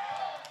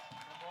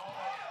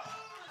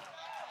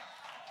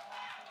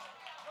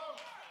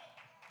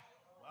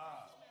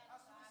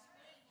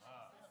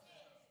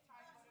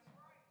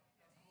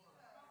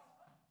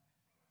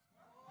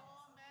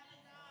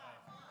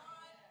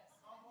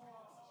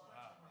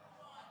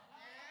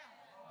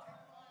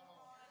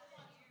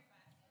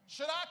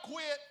 Should I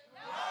quit?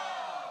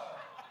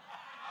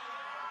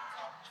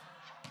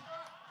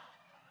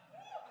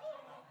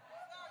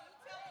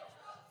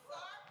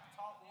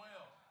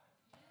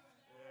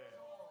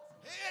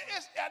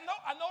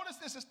 I notice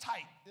this is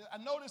tight. I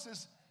know this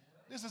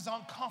is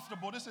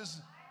uncomfortable. This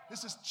is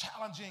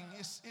challenging.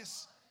 It's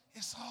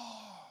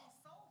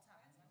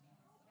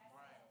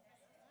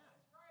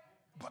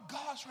but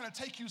God's trying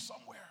to take you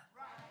somewhere.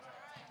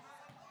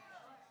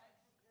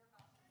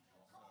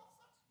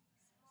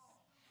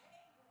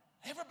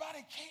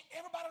 Everybody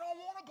don't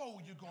want to go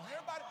where you're going.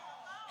 Everybody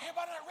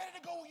not ready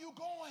to go where you're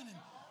going. And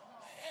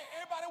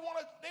everybody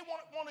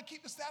want to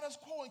keep the status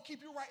quo and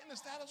keep you right in the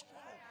status quo.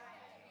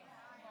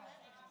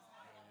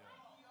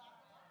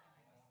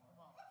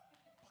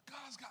 But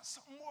God's got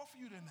something more for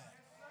you than that.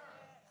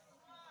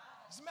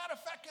 As a matter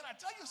of fact, can I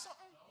tell you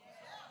something?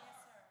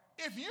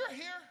 If you're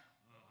here,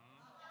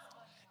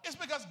 it's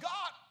because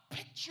God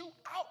picked you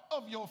out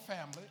of your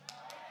family,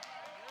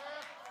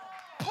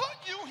 put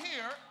you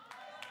here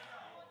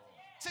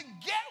to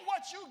get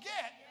what you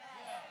get.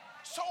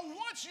 So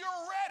once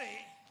you're ready,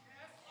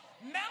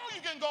 now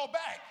you can go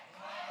back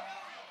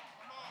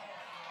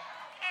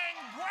and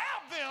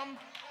grab them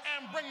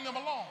and bring them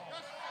along.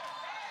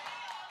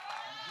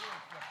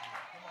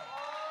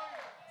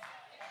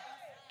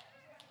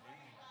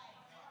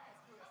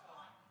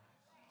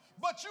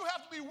 But you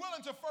have to be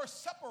willing to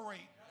first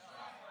separate.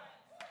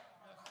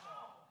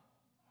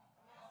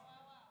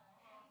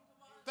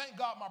 Thank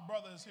God my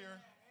brother is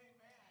here.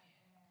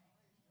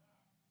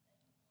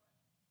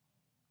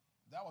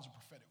 That was a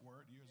prophetic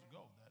word years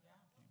ago that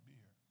he'd be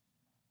here.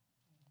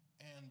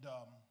 And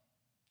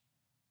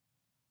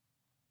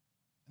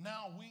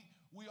now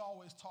we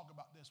always talk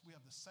about this. We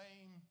have the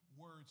same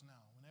words now.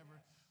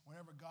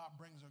 Whenever God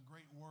brings a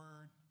great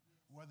word,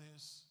 whether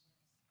it's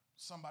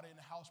somebody in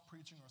the house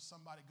preaching or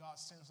God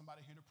sends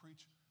somebody here to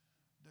preach,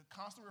 the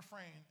constant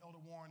refrain,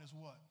 Elder Warren, is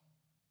what?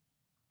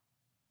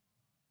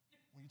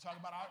 When you talk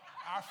about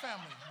our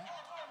family.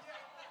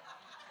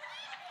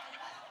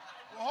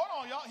 Well, hold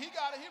on, y'all. He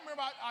got it. He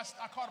remember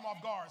I caught him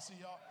off guard, see,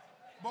 y'all.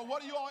 But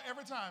what do you all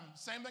every time?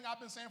 Same thing I've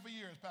been saying for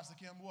years, Pastor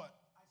Kim. What?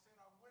 I said,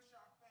 I wish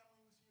our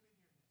family was here to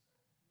hear this.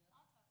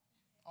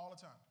 All the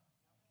time.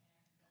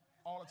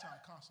 All the time,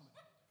 constantly.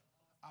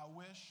 I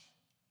wish.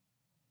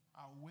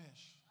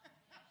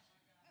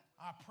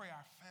 I pray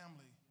our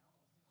family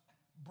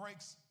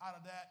breaks out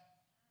of that,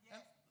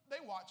 and they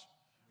watch,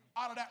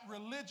 out of that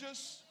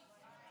religious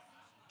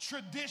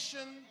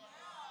tradition.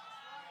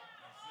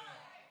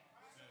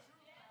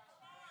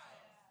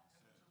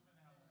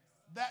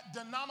 That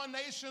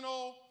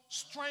denominational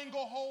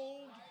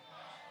stranglehold.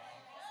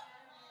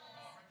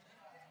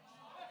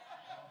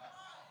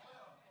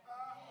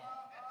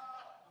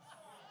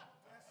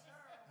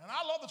 And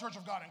I love the Church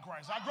of God in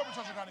Christ. I grew up in the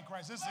Church of God in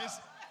Christ.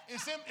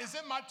 It's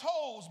in my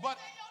toes, but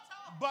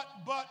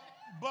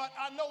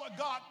I know what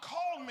God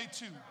called me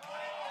to.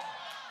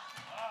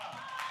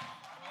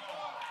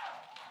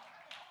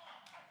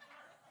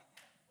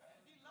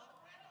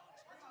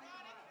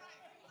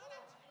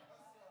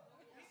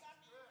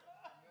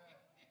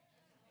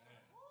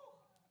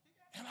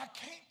 And I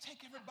can't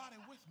take everybody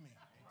with me.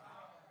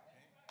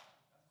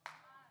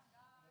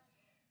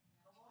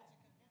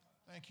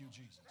 Thank you,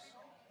 Jesus.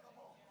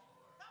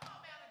 Come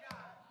on, man of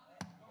God.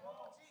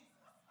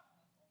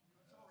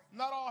 Jesus.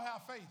 Not all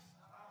have faith.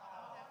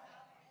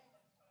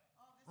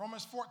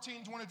 Romans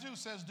 14:22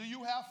 says, do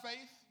you have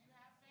faith?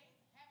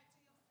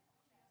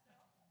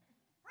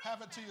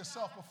 Have it to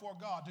yourself before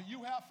God. Do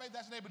you have faith?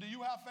 That's your neighbor. Do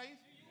you have faith?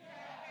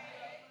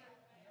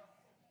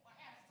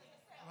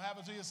 Well, have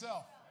it to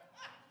yourself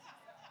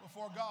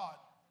before God.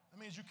 That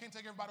means you can't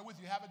take everybody with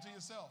you. Have it to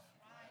yourself.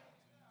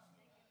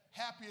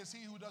 Happy is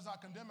he who does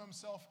not condemn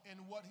himself in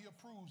what he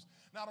approves.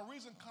 Now, the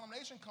reason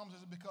condemnation comes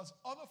is because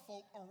other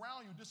folk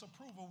around you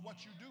disapprove of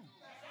what you do.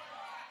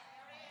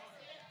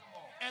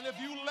 And if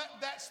you let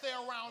that stay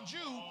around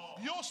you,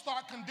 you'll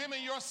start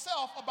condemning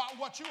yourself about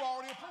what you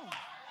already approve.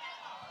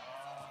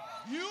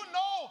 You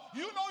know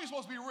you're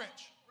supposed to be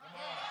rich.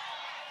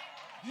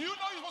 You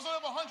know you're supposed to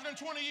live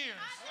 120 years.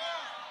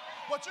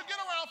 But you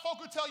get around folk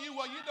who tell you,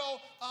 well,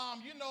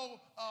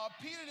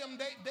 Peter them,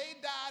 they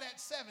died at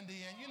 70.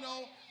 And,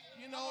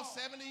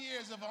 70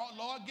 years of,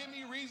 Lord, give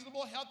me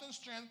reasonable health and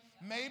strength,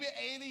 maybe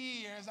 80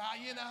 years.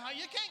 You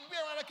can't be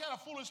around that kind of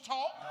foolish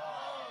talk.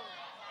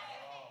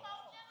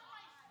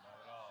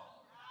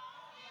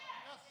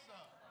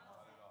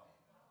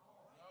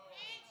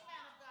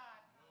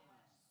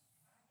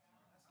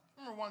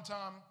 Remember one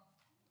time,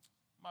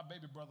 my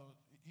baby brother,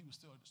 he was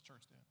still at this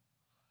church then,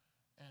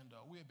 and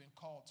we had been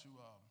called to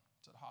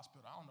the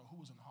hospital. I don't know who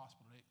was in the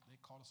hospital. They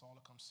called us all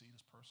to come see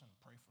this person and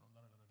pray for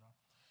them.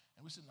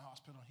 And we sit in the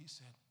hospital, and he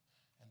said,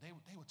 and they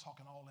were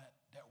talking all that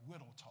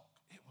widow talk.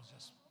 It was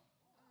just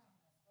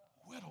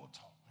widow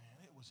talk, man.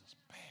 It was just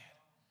bad.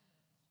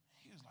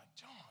 He was like,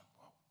 John,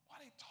 bro,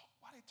 why they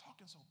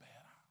talking so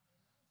bad?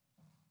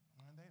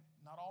 And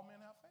not all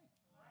men have faith.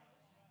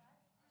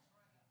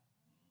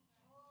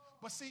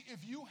 But see,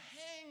 if you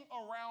hang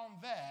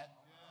around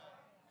that,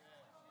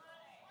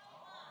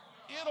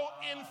 it'll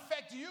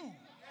infect you.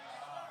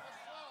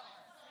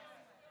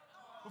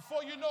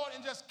 Before you know it,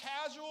 in just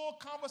casual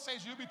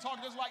conversation, you'll be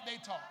talking just like they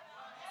talk.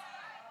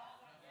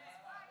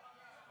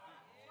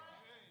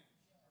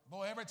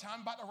 Boy, every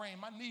time about to rain,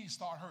 my knees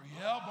start hurting.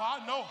 Yeah, boy,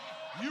 I know.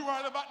 You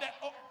right about that.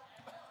 Oh.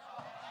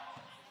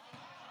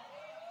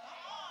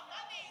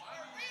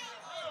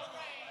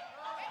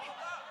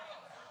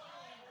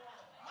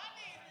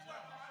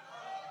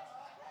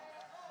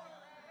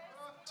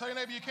 Tell your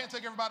neighbor you can't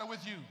take everybody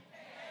with you.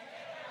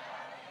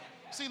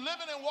 See,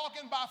 living and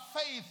walking by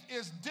faith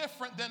is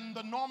different than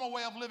the normal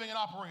way of living and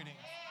operating.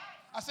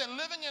 I said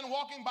living and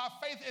walking by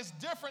faith is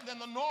different than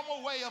the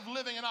normal way of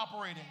living and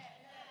operating.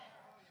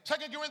 2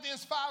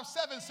 Corinthians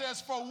 5:7 says,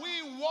 for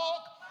we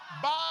walk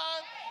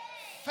by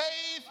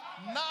faith,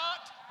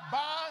 not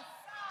by,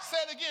 say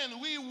it again,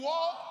 we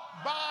walk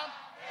by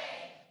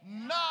faith,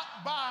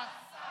 not by,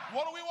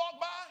 what do we walk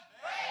by?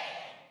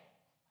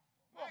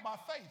 Walk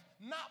by faith,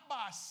 not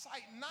by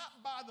sight,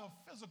 not by the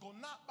physical,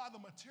 not by the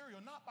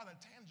material, not by the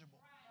tangible,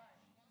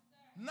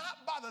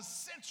 not by the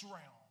sense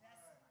realm.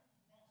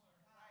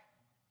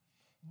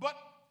 But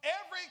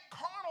every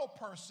carnal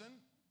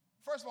person,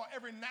 first of all,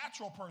 every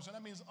natural person,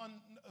 that means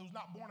who's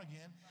not born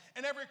again,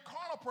 and every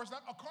carnal person,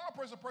 a carnal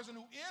person, a person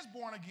who is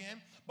born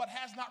again but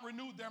has not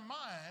renewed their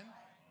mind,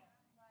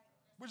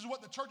 which is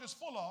what the church is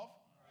full of,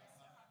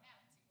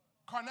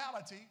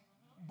 carnality.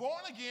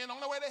 Born again, on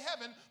their way to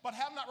heaven, but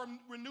have not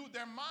renewed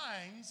their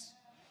minds,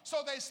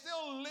 so they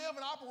still live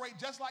and operate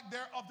just like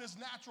they're of this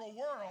natural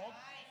world,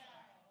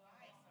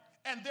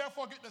 and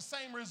therefore get the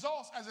same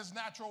results as this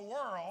natural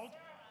world.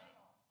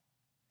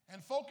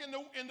 And folk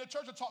in the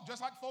church will talk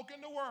just like folk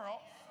in the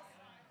world.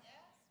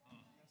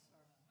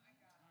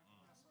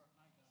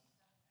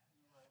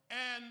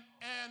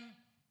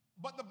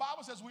 But the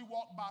Bible says we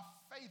walk by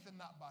faith and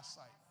not by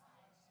sight.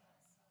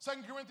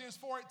 2 Corinthians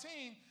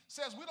 4:18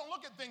 says we don't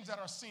look at things that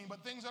are seen,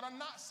 but things that are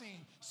not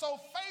seen. So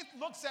faith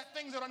looks at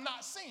things that are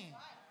not seen.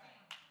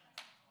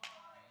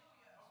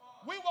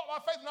 We walk by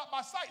faith, not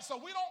by sight. So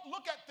we don't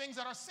look at things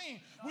that are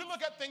seen. We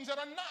look at things that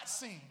are not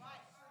seen.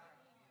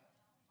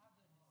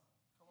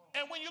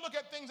 And when you look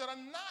at things that are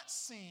not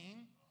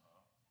seen,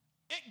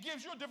 it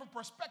gives you a different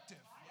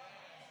perspective.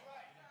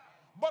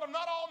 But if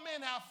not all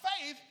men have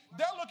faith,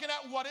 they're looking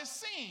at what is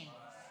seen.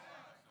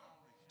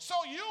 So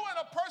you and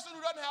a person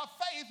who doesn't have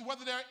faith,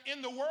 whether they're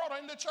in the world or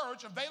in the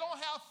church, if they don't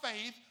have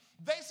faith,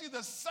 they see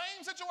the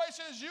same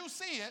situation as you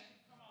see it,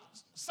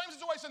 same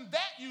situation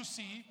that you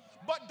see,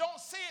 but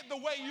don't see it the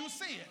way you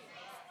see it.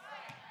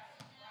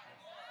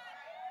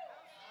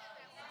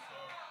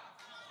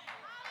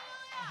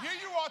 Here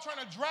you are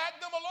trying to drag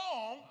them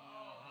along.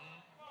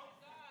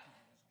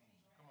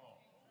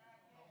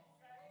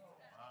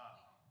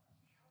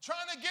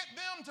 Trying to get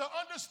them to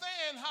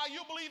understand how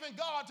you believe in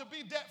God to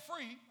be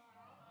debt-free.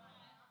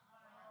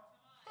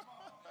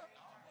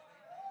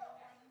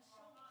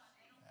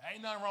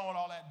 Ain't nothing wrong with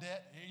all that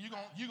debt. You're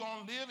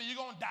gonna live and you're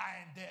going to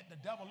die in debt. The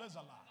devil is a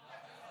lie.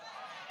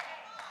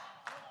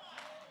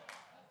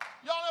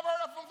 Y'all never heard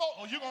that from folks?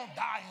 Oh, you're going to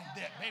die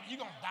in debt, baby. You're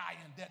going to die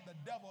in debt. The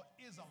devil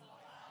is a lie.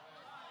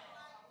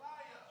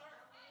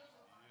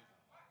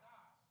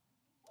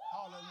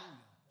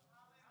 Hallelujah.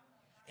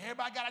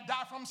 everybody got to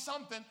die from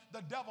something.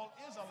 The devil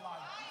is a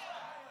liar.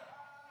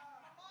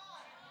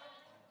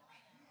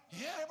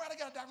 Yeah, everybody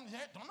got to die from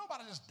that. Don't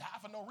nobody just die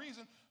for no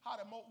reason. Why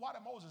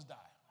did Moses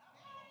die?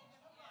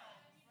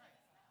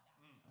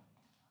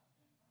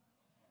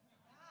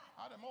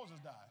 How did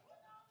Moses die?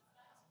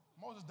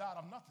 Moses died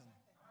of nothing.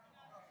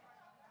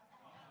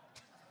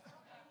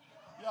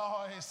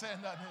 Y'all ain't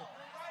saying nothing here.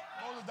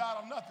 Moses died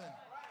of nothing.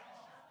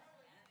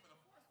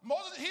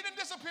 Moses, he didn't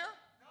disappear.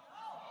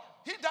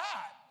 He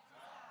died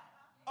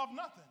of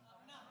nothing.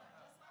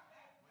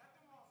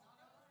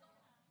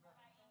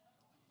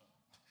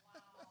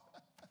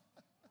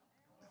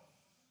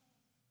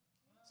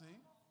 See?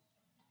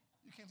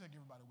 You can't take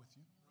everybody with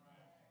you.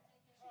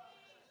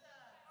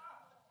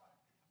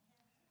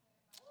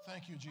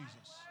 Thank you, Jesus.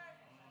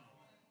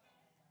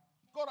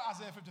 Go to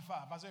Isaiah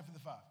 55. Isaiah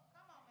 55.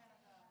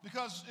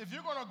 Because if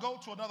you're going to go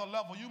to another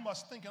level, you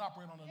must think and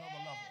operate on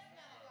another level.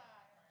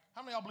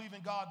 How many of y'all believe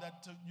in God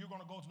that you're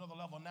going to go to another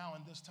level now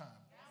in this time?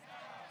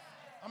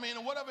 I mean,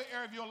 in whatever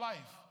area of your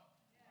life.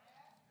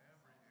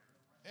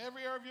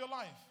 Every area of your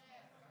life.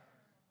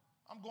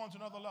 I'm going to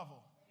another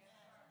level.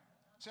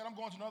 Said I'm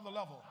going to another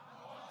level.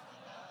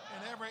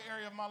 In every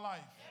area of my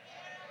life.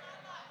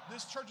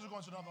 This church is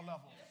going to another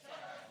level.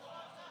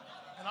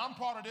 And I'm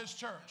part of this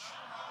church.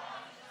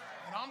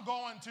 And I'm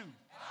going to.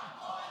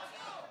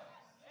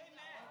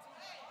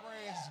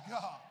 Praise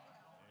God.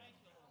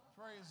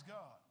 Praise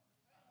God.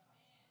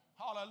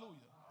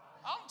 Hallelujah.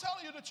 I'm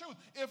telling you the truth.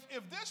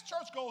 If this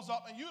church goes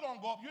up and you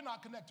don't go up, you're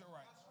not connected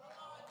right.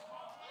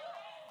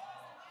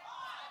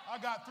 I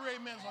got 3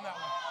 amens on that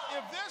one.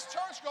 If this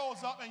church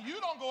goes up and you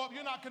don't go up,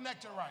 you're not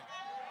connected right.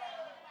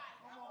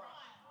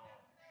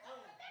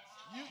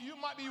 You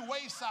might be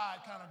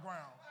wayside kind of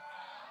ground.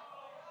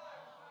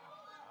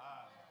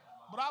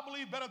 But I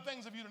believe better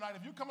things of you tonight.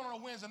 If you come on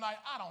a Wednesday night,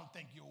 I don't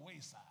think you're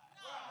wayside.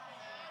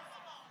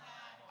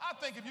 I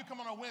think if you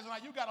come on a Wednesday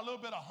night, you got a little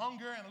bit of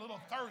hunger and a little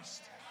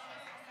thirst.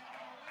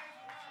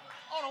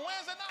 On a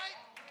Wednesday night.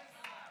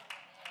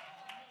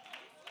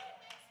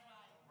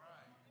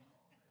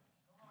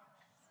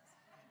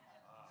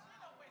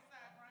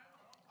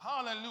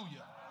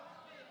 Hallelujah.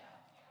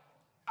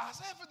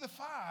 Isaiah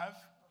 55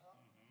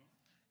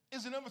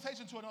 is an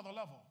invitation to another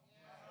level.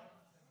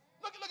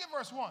 Look at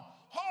verse 1.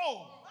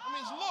 Ho! That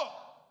means look.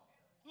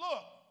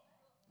 Look.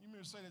 You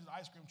mean to say there's an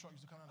ice cream truck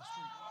used to come down the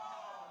street.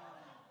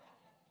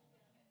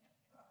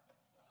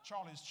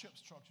 Charlie's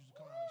Chips trucks used to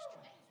come down the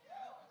street.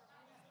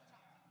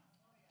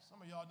 Some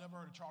of y'all never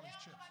heard of Charlie's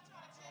Chips.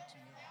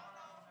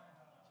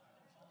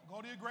 Go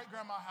to your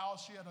great-grandma's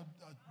house. She had a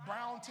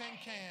brown tin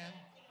can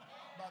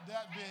about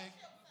that big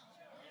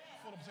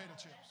full of potato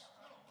chips.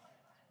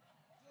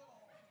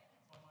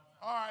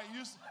 All right,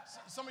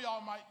 some of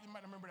y'all might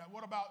remember that.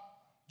 What about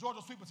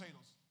Georgia sweet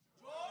potatoes?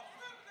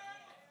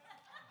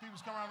 People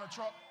come around in the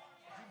truck,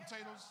 sweet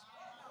potatoes,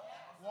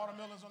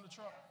 watermelons on the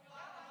truck.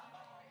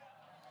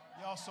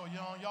 Y'all so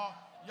young.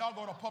 Y'all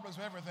go to Publix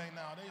for everything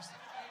nowadays.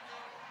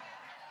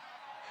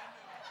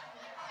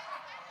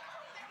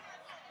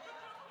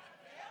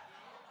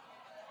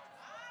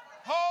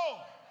 Ho!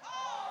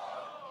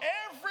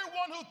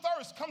 Everyone who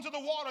thirsts, come to the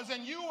waters,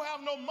 and you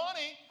have no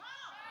money.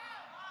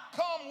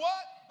 Come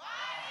what?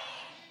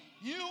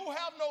 You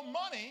have no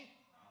money.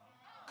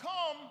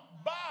 Come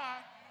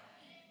buy.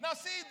 Now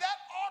see, that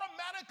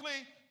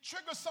automatically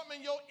triggers something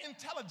in your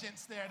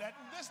intelligence there that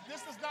this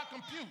does not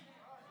compute.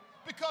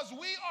 Because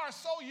we are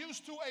so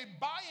used to a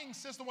buying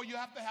system where you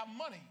have to have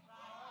money.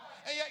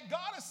 And yet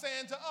God is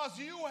saying to us,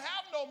 you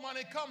have no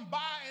money, come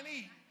buy and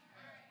eat.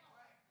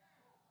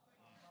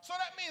 So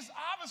that means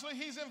obviously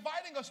he's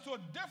inviting us to a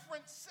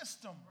different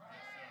system.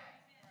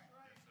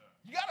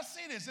 You got to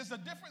see this. It's a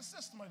different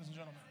system, ladies and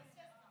gentlemen.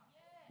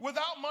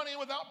 Without money and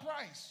without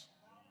price.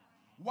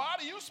 Why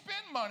do you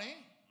spend money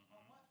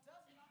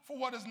for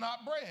what is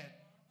not bread?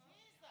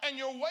 And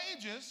your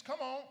wages, come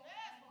on,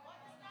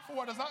 for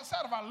what does not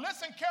satisfy.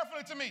 Listen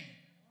carefully to me.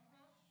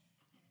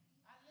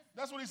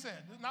 That's what he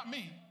said. Not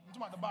me. I'm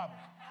talking about the Bible.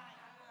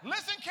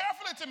 Listen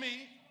carefully to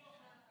me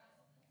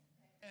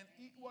and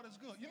eat what is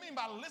good. You mean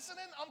by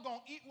listening, I'm going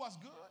to eat what's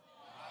good?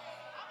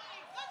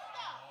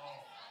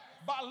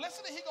 By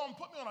listening, he's going to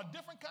put me on a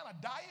different kind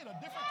of diet, a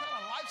different kind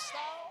of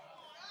lifestyle.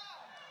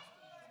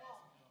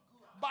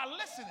 By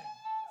listening.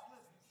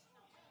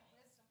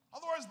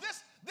 In other words,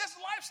 this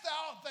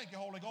lifestyle, thank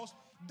you, Holy Ghost,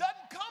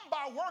 doesn't come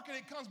by working,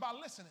 it comes by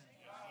listening.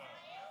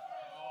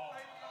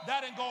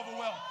 That didn't go over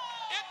well.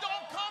 It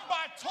don't come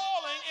by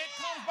toiling, it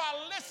comes by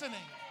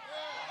listening.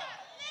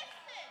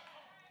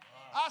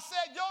 I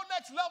said your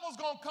next level is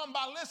going to come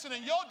by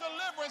listening. Your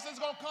deliverance is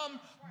going to come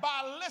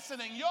by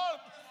listening. Your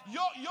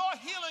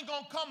healing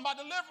going to come by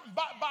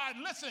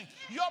listening.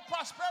 Your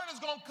prosperity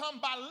is going to come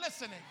by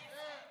listening.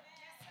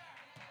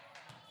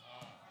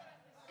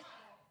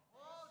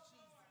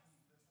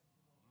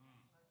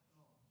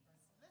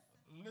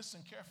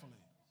 Listen carefully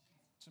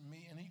to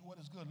me and eat what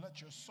is good.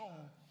 Let your soul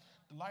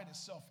delight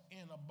itself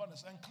in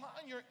abundance.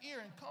 Incline your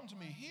ear and come to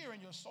me. Hear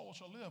and your soul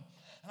shall live.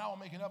 And I will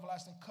make an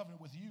everlasting covenant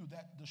with you,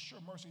 that the sure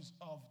mercies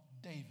of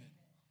David.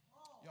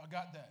 Y'all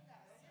got that?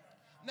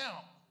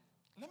 Now,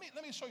 let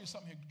me show you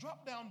something here.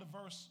 Drop down to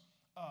verses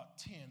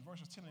 10 and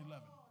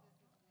 11.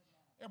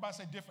 Everybody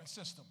say different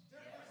system.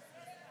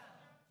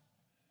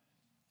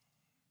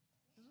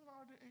 Is it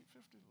already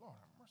 8:50? Lord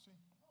have mercy.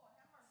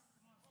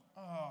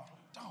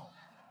 Don't.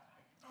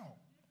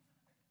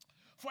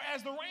 For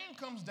as the rain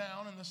comes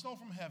down and the snow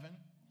from heaven,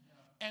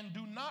 and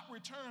do not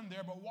return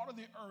there, but water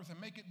the earth and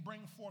make it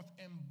bring forth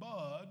and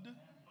bud,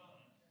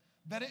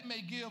 that it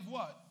may give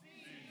what?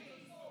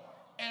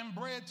 And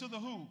bread to the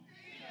who?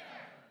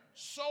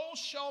 So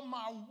shall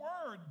my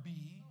word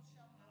be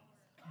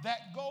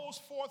that goes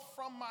forth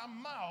from my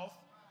mouth.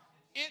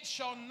 It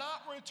shall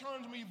not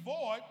return to me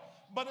void,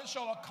 but it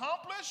shall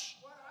accomplish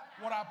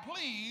what I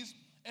please,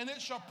 and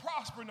it shall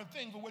prosper in the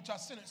thing for which I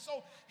sent it.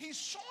 So he's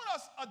showing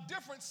us a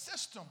different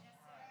system.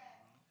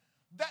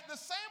 That the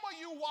same way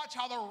you watch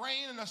how the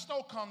rain and the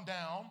snow come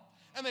down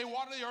and they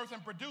water the earth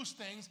and produce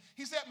things,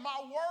 he said,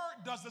 my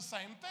word does the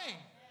same thing.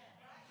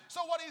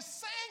 So what he's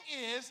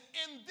saying is,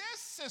 in this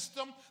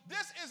system,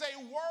 this is a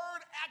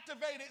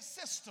word-activated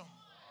system.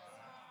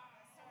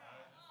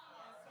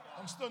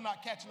 I'm still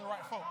not catching the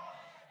right folk.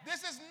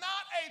 This is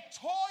not a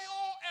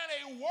toil and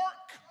a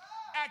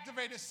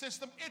work-activated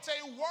system. It's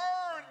a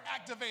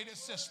word-activated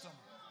system.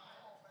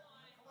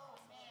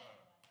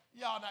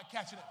 Y'all not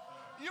catching it.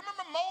 You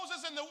remember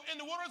Moses in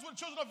the wilderness with the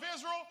children of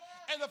Israel,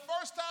 and the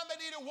first time they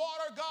needed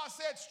water, God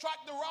said,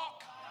 strike the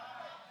rock,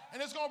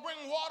 and it's going to bring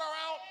water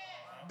out.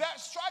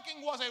 That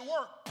striking was a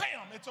work.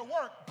 Bam, it's a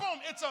work.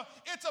 Boom, it's a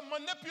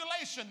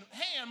manipulation.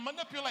 Hand,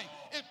 manipulate.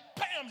 It,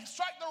 bam,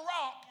 strike the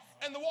rock,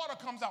 and the water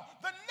comes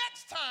out. The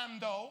next time,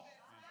 though,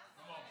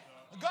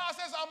 God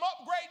says, I'm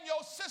upgrading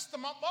your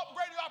system. I'm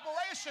upgrading your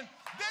operation.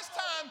 This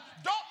time,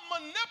 don't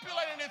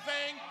manipulate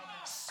anything.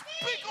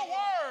 Speak a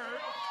word,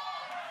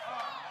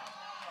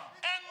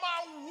 and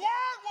my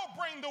word will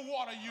bring the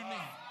water you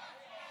need.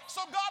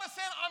 So God is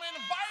saying, I'm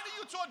inviting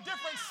you to a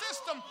different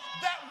system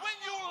that when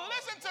you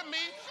listen to me,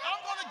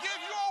 I'm going to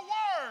give you a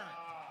word.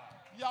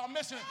 Y'all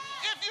missing it.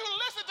 If you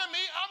listen to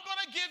me, I'm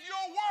going to give you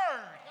a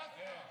word.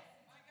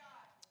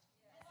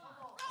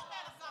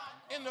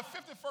 In the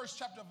 51st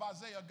chapter of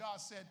Isaiah, God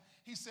said,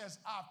 he says,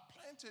 I've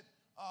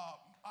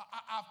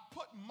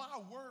put my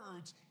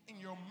words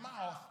in your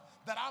mouth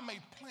that I may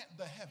plant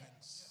the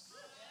heavens.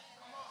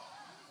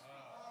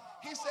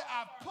 He said,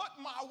 I put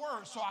my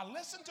word. So I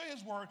listened to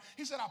his word.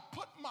 He said, I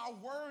put my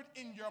word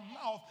in your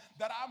mouth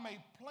that I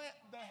may plant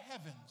the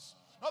heavens.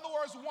 In other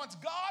words, once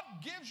God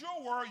gives you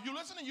a word, you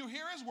listen and you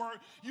hear his word,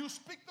 you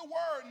speak the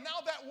word. Now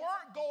that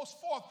word goes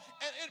forth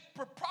and it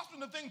prospers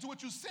the thing to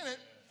which you sent it,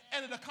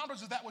 and it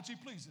accomplishes that which he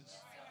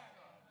pleases.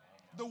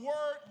 The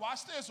word,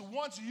 watch this,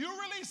 once you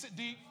release it,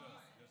 deep.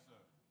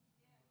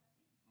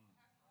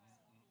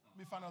 Let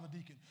me find another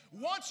deacon.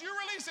 Once you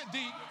release it,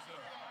 deep,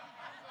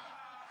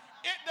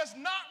 it does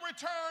not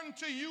return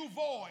to you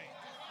void.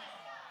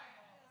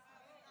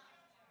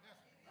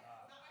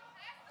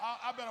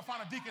 I better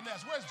find a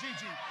deaconess. Where's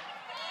Gigi?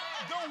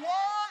 The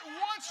word,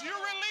 once you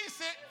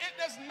release it, it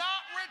does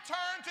not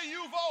return to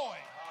you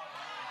void.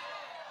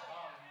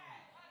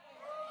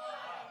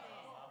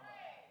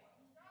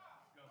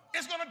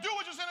 It's going to do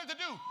what you sent it to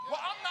do. Well,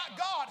 I'm not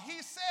God.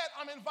 He said,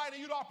 I'm inviting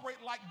you to operate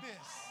like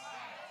this.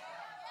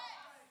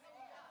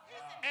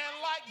 And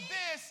like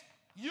this,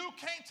 you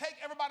can't take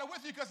everybody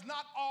with you because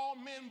not all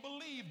men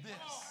believe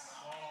this.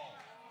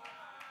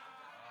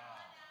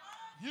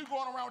 You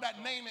going around with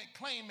that name it,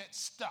 claim it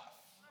stuff.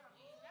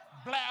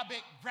 Blab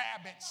it,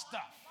 grab it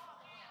stuff.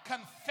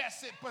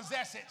 Confess it,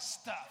 possess it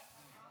stuff.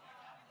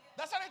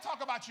 That's how they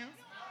talk about you.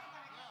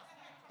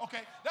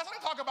 Okay, that's how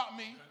they talk about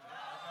me.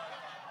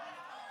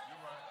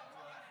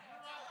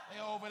 They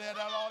over there,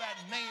 all that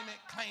name it,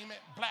 claim it,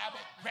 blab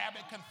it, grab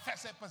it,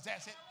 confess it,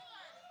 possess it.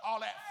 All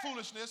that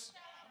foolishness.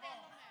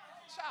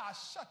 Child,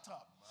 shut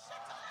up.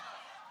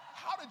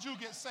 How did you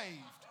get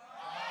saved?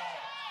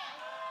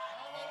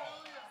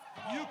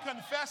 You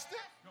confessed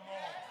it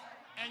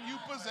and you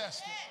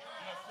possessed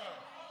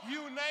it. You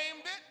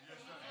named it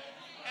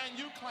and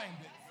you claimed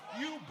it.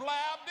 You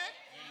blabbed it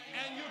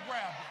and you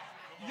grabbed it.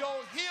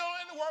 Your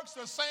healing works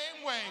the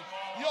same way.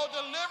 Your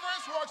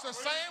deliverance works the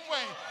same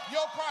way.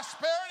 Your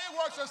prosperity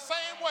works the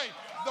same way.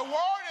 The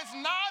word is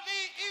nigh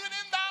thee, even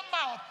in thy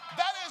mouth.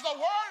 That is the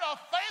word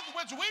of faith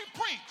which we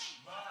preach.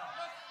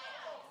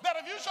 That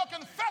if you shall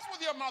confess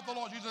with your mouth the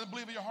Lord Jesus and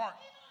believe in your heart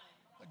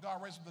that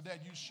God raised from the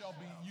dead, you shall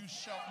be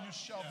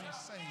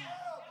saved.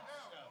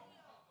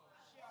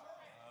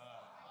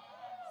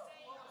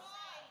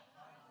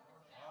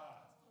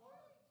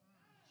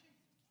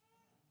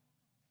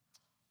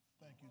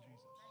 Thank you, Jesus.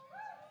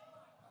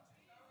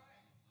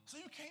 So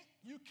you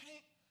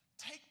can't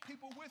take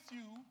people with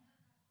you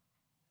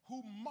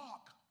who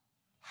mock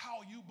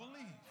how you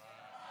believe.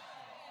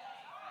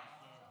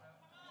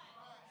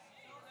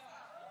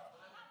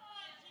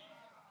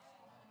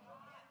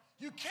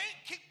 You can't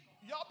keep,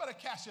 y'all better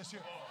catch this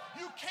here.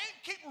 You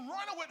can't keep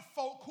running with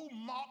folk who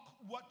mock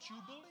what you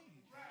believe.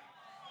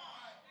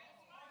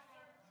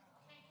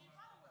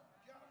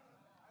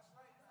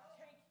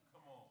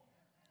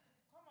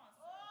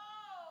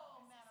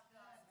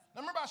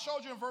 Now remember I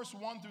showed you in verse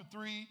 1 through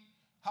 3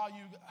 how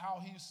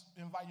he's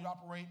invited you to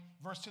operate,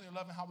 verse 10 and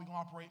 11 how we're going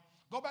to operate.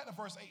 Go back to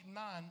verse 8 and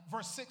 9,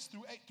 verse 6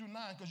 through 8 through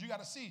 9, because you got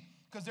to see,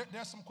 because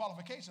there's some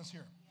qualifications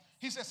here.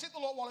 He says, seek the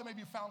Lord while he may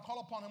be found, call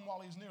upon him while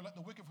he is near, let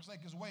the wicked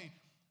forsake his way,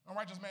 and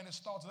righteous man his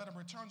thoughts, let him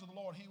return to the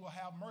Lord, he will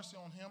have mercy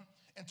on him,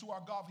 and to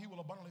our God he will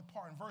abundantly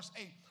pardon. Verse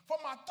 8, for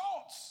my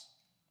thoughts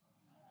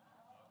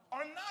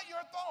are not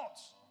your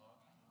thoughts,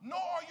 nor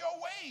are your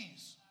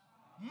ways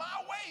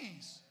my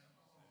ways,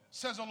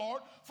 says the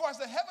Lord. For as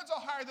the heavens are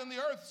higher than the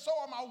earth, so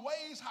are my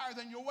ways higher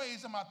than your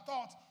ways, and my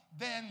thoughts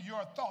than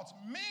your thoughts.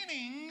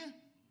 Meaning,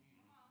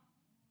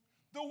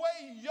 the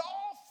way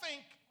y'all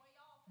think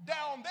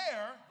down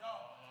there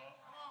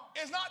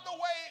is not the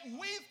way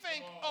we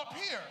think up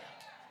here.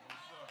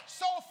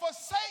 So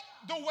forsake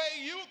the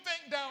way you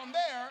think down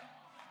there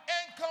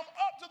and come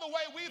up to the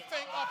way we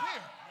think up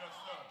here.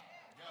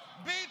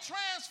 Be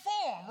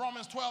transformed,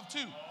 Romans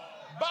 12:2,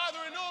 by the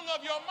renewing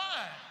of your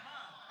mind.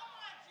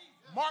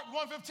 Mark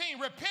 1:15,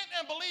 repent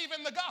and believe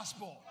in the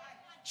gospel.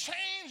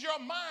 Change your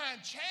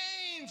mind,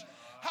 change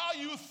how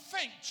you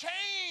think,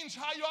 change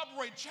how you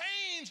operate,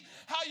 change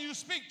how you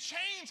speak,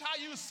 change how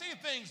you see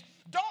things.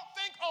 Don't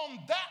think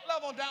on that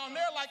level down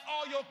there like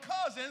all your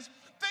cousins.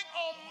 Think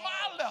on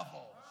my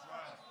level.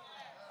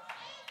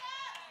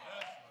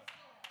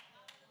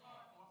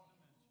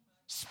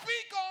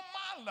 Speak on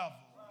my level.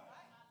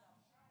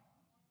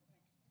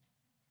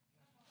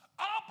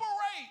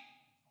 Operate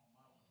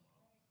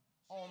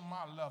on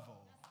my level.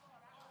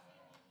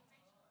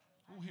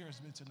 Who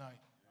hears me tonight?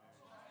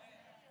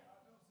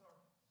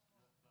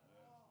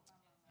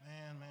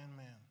 Man.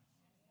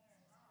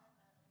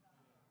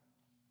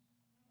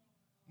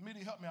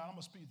 Media, help me out. I'm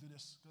going to speed through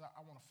this because I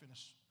want to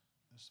finish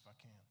this if I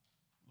can.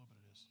 A little bit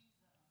of this.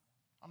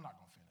 I'm not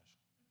going to finish.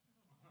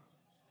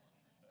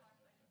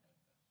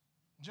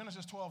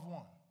 Genesis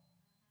 12:1.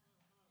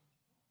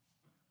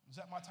 Is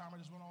that my timer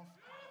just went off?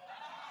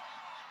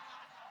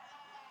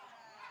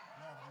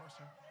 Lord have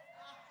mercy.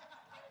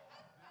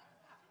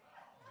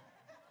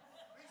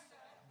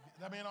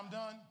 That mean I'm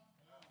done?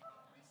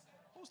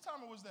 Whose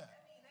timer was that?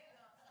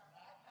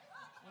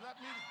 Was that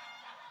me?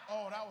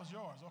 Oh, that was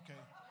yours. Okay.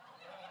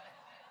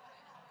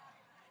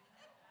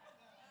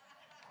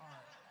 All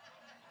right.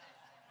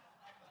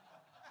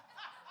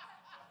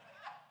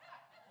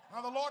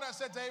 Now the Lord had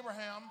said to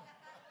Abraham,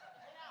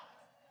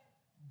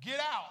 get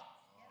out.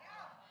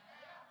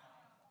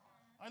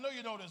 I know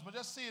you know this, but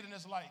just see it in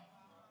this light.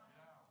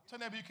 Tell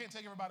neighbor, you can't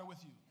take everybody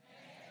with you.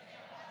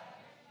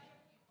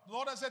 The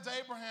Lord had said to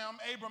Abraham,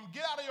 Abram,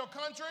 get out of your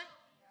country.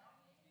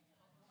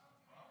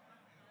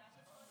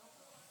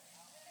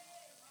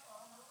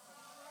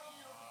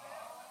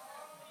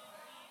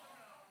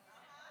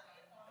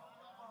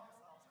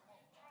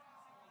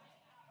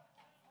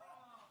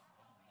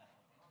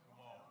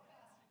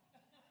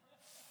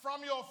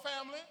 From your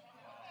family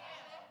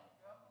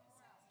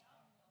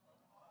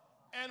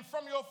and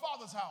from your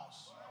father's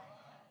house.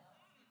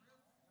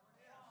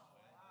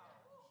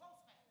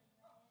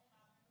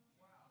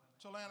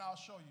 To land I'll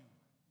show you.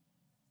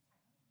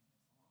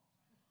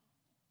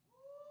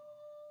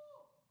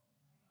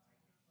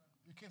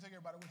 You can't take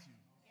everybody with you.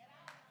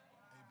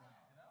 Abram.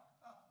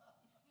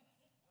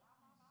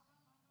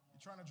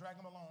 You're trying to drag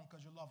them along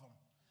because you love them.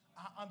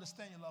 I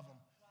understand you love them.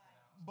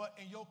 But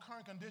in your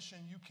current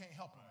condition, you can't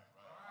help them.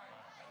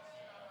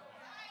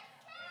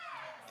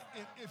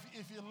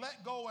 If you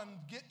let go and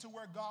get to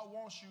where God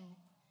wants you,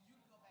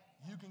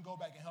 you can go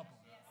back and help them.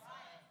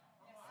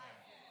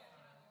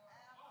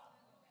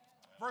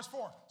 Verse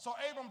 4. So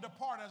Abram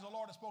departed as the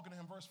Lord had spoken to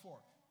him. Verse 4.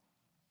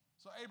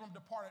 So Abram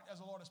departed as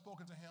the Lord had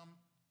spoken to him,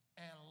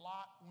 and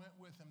Lot went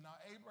with him. Now,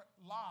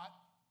 Lot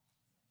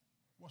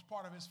was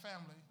part of his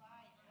family,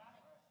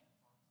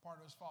 part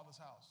of his father's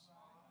house.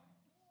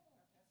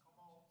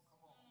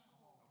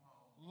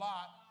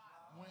 Lot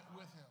went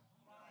with him.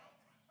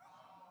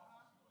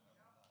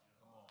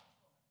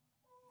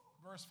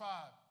 Verse 5.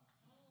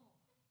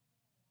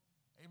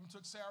 Abram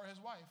took Sarah,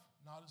 his wife.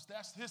 Now,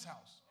 that's his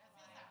house.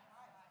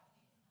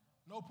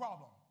 No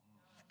problem.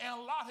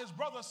 And Lot, his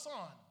brother's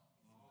son.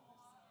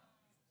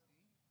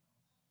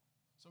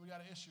 So we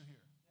got an issue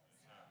here.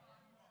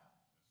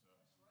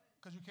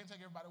 Because you can't take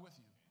everybody with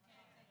you.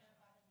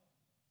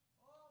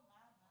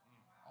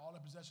 All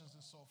their possessions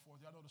and so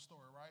forth. Y'all know the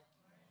story, right?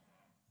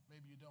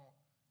 Maybe you don't.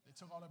 They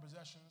took all their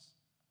possessions.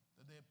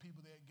 The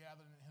people they had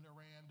gathered in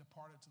Haran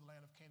departed to the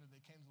land of Canaan.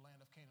 They came to the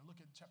land of Canaan. Look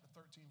at chapter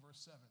 13, verse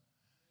 7.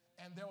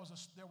 And there was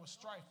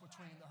strife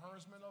between the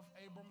herdsmen of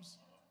Abram's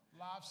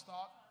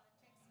livestock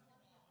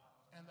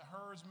and the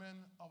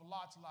herdsmen of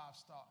Lot's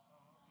livestock.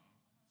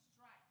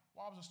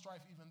 Why was the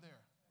strife even there?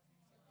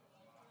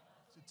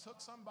 He took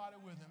somebody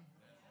with him.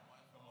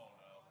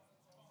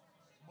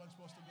 Wasn't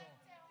supposed to go.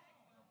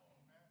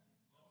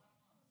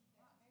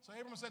 So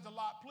Abram said to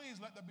Lot, please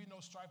let there be no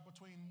strife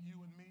between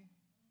you and me.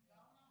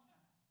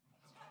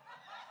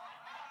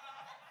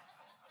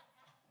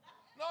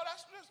 No,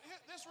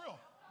 that's real.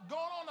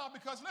 Going on now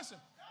because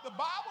listen, the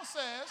Bible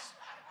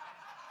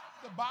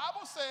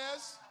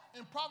says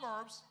in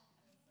Proverbs,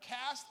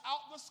 cast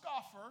out the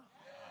scoffer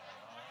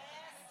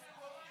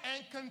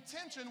and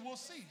contention will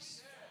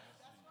cease.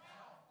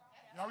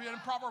 Y'all read in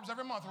Proverbs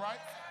every month, right?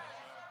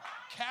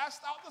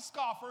 Cast out the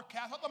scoffer,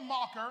 cast out the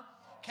mocker,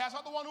 cast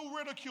out the one who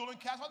ridiculing,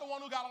 cast out the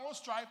one who got all the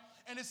strife.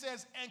 And it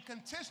says, and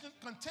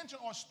contention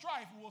or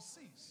strife will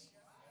cease.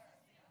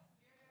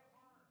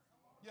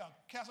 Yeah,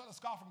 cast out the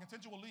scoffer, and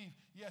contention will leave.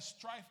 Yes,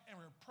 strife and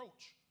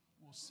reproach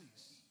will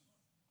cease.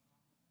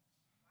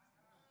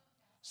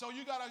 So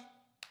you got to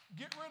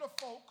get rid of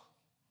folk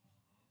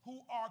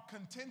who are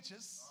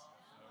contentious,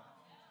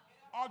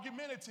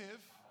 argumentative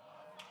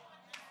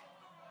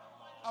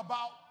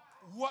about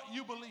what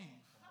you believe.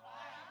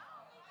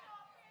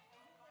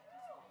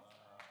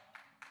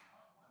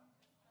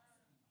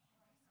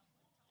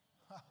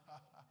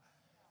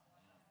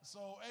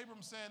 So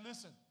Abram said,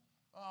 listen,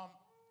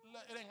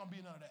 it ain't going to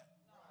be none of that.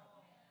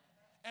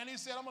 And he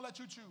said, I'm going to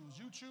let you choose.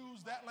 You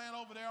choose that land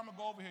over there, I'm going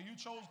to go over here. You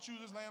choose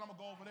this land, I'm going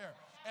to go over there.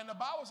 And the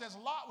Bible says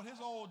Lot with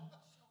his old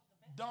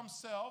dumb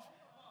self,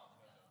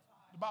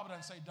 the Bible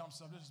doesn't say dumb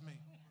self, this is me.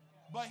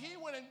 But he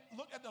went and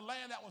looked at the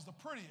land that was the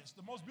prettiest,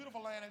 the most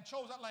beautiful land, and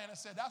chose that land and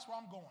said, that's where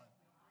I'm going.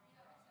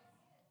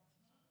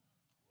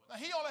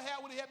 Now, he only had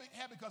what he had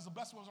because the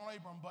blessing was on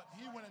Abram, but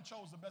he went and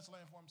chose the best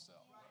land for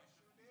himself.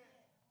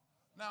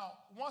 Now,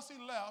 once he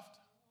left,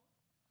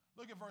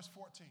 look at verse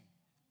 14.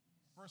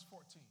 Verse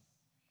 14.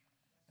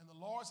 And the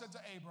Lord said to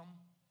Abram,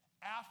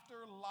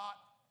 after Lot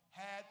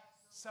had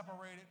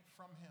separated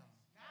from him.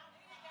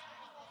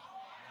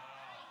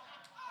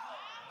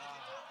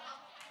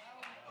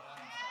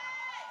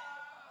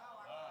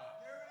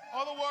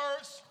 Other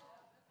words,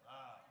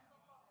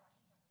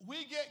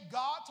 we get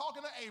God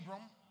talking to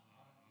Abram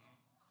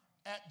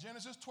at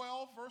Genesis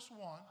 12, verse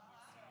 1,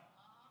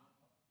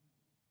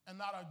 and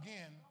not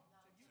again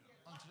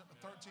until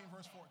chapter 13,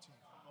 verse 14.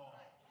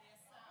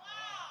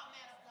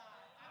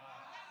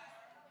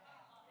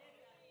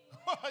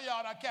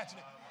 Y'all not catching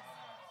it.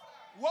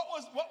 What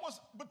was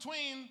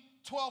between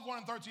 12:1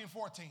 and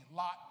 13:14?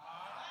 Lot.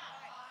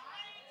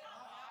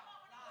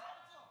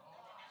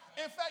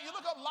 In fact, you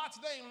look up Lot's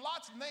name.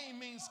 Lot's name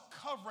means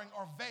covering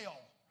or veil.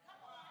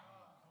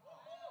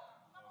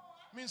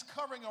 Means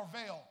covering or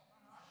veil.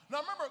 Now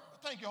remember,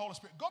 thank you, Holy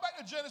Spirit. Go back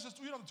to Genesis.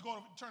 You don't have to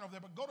turn over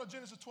there, but go to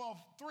Genesis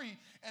 12:3,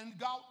 and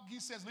God, he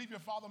says, leave your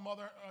father's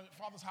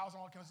house and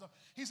all that kind of stuff.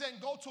 He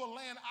said, go to a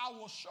land I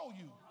will show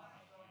you.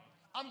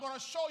 I'm going to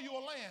show you a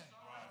land.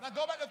 Now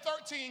go back to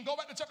 13. Go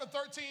back to chapter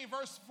 13,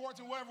 verse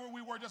 14, wherever we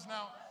were just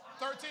now.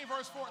 13,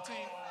 verse 14.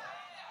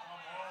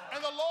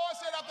 And the Lord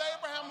said after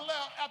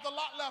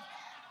Lot left,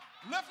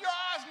 lift your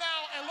eyes now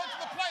and look to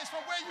the place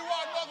from where you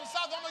are, north and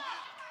south.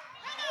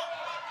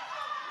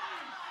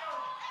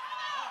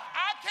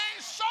 I can't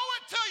show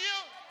it to you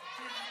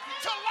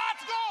till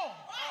Lot's gone.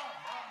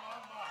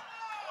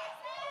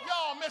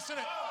 Y'all missing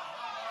it.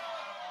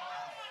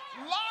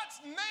 Lot's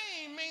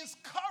name means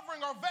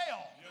covering or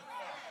veil,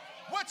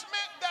 which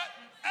meant that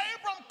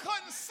Abram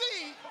couldn't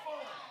see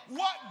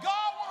what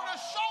God wanted to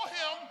show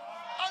him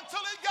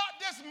until he got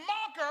this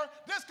mocker,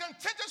 this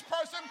contentious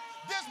person,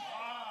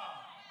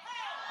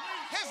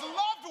 his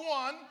loved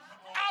one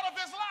out of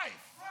his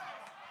life.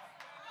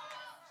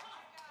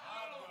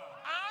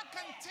 I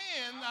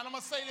contend, and I'm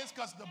going to say this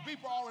because the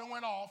beeper already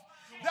went off,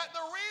 that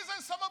the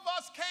reason some of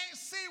us can't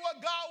see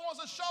what God wants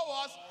to show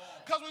us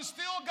because we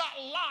still got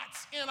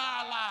lots in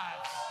our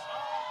lives.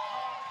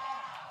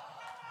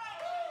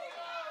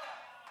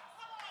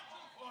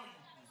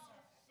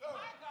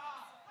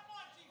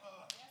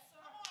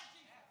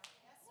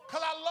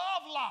 Because I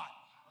love Lot.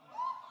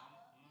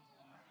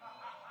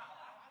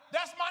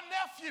 That's my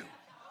nephew.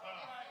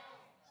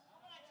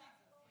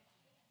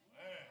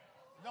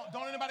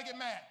 Don't anybody get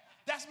mad.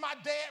 That's my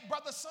dad,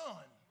 brother, son.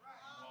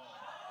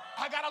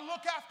 I got to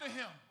look after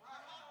him.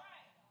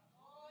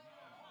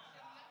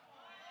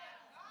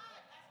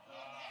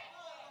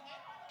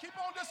 Keep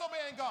on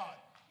disobeying God.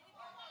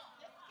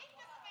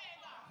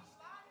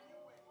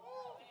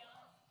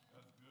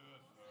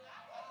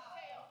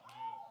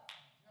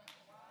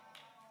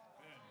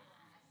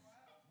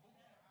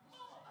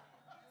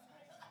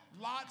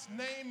 Lot's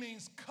name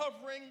means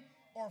covering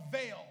or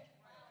veil.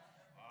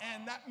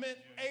 And that meant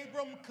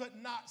Abram could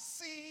not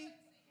see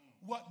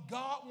what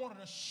God wanted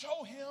to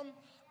show him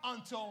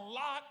until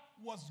Lot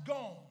was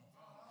gone.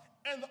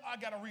 And I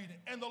got to read it.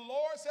 And the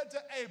Lord said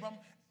to Abram,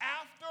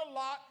 after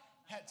Lot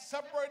had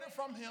separated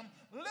from him,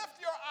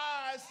 lift your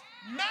eyes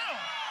now.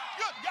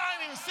 Good. I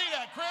didn't even see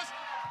that, Chris.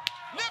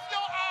 Lift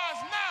your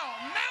eyes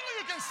now. Now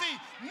you can see.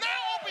 Now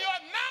open your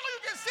eyes. Now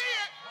you can see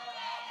it.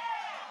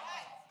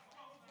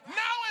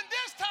 Now in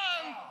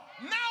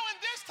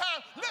this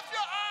time, lift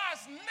your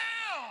eyes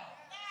now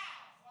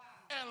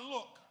and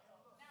look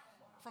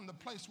from the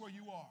place where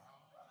you are.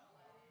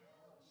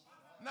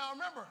 Now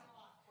remember,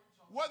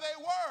 where they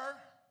were,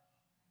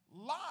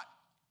 Lot,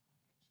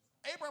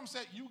 Abraham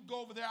said, you go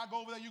over there, I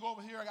go over there, you go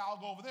over here, I'll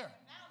go over there.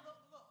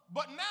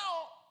 But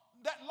now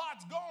that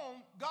Lot's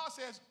gone, God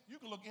says, you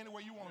can look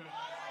anywhere you want to look.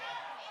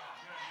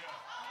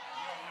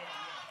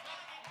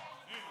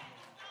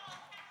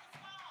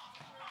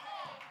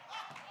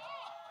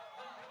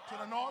 To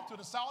the north, to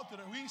the south, to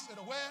the east, to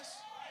the west.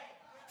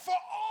 For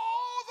all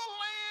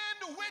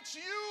which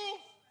you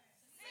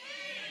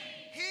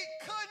he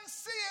couldn't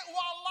see it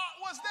while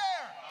Lot was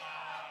there.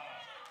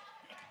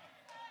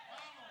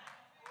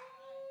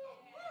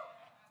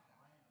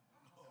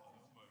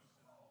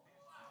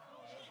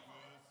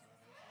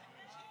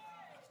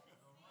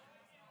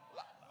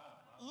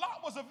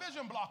 Lot was a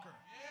vision blocker.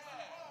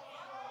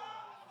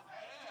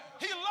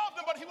 He loved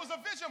him, but he was a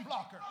vision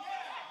blocker.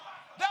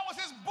 That was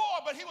his boy,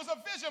 but he was a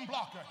vision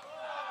blocker.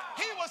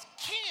 He was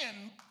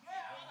kin.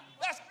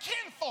 That's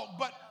kinfolk,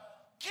 but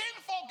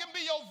kinfolk can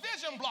be your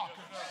vision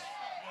blockers.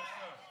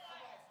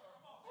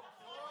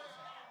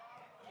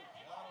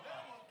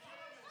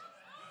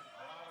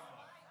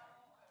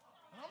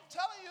 And I'm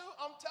telling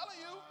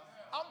you,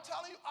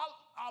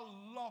 I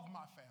love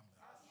my family.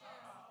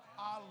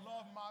 I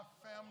love my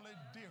family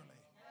dearly.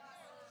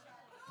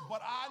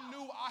 But I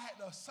knew I had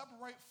to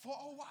separate for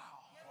a while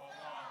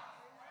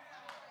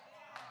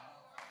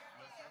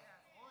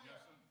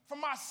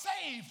from my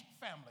saved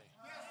family,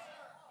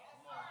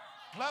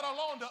 let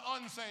alone the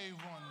unsaved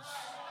ones.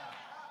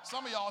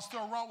 Some of y'all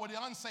still run with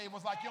the unsaved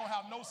ones like you don't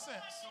have no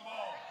sense.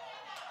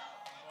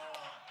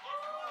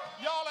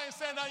 Y'all ain't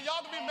saying nothing.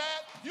 Y'all can be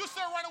mad. You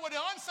still running with the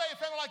unsaved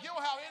family like you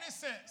don't have any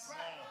sense.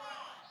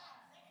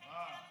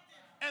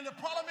 And the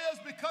problem is,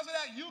 because of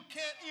that, you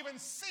can't even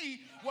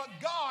see what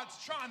God's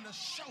trying to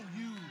show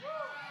you.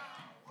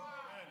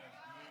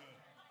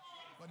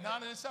 But now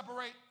that they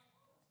separate,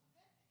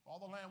 all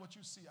the land what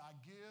you see, I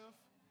give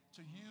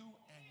to you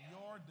and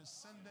your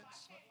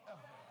descendants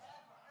forever.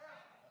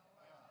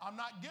 I'm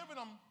not giving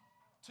them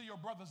to your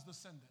brother's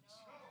descendants.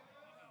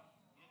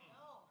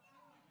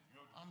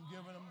 I'm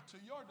giving them to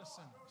your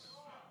descendants.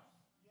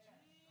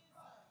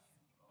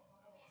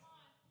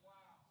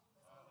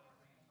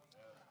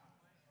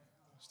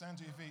 Stand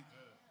to your feet.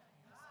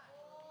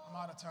 I'm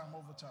out of time,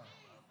 overtime.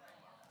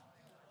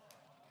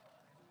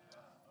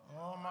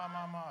 Oh, my.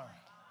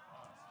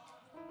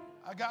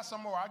 I got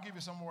some more. I'll give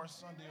you some more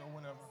Sunday or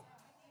whenever.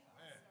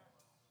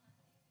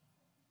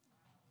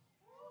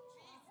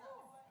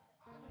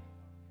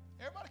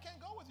 Everybody can't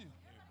go with you.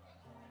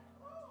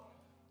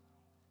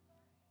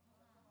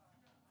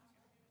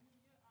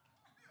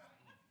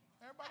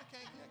 Everybody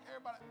can't.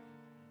 Everybody.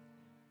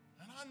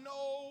 And I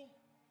know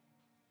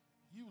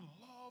you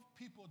love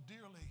people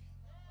dearly.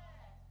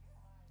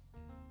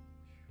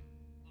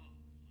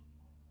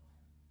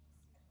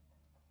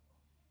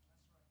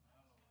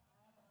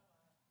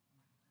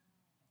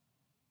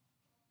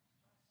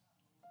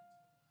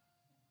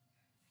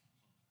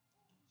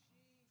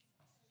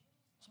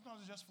 Sometimes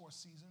it's just for a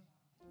season.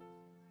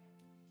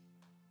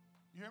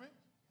 You hear me?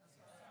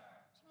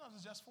 Sometimes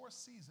it's just for a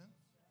season.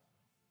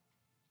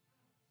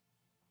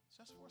 It's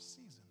just for a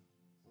season.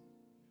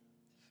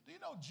 Do you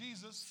know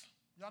Jesus?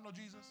 Y'all know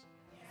Jesus?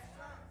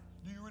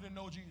 Do you really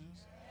know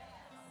Jesus?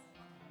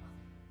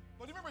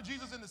 Well, do you remember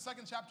Jesus in the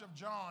 2nd chapter of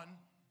John?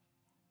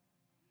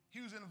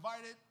 He was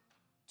invited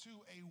to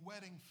a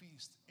wedding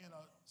feast in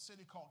a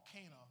city called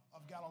Cana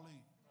of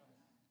Galilee.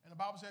 And the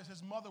Bible says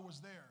his mother was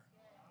there.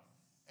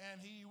 And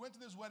he went to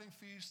this wedding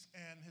feast,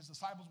 and his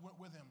disciples went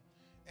with him.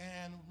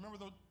 And remember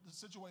the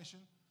situation,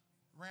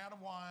 ran out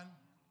of wine,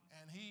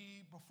 and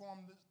he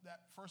performed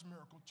that first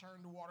miracle,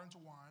 turned the water into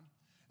wine.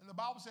 And the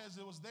Bible says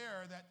it was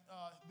there that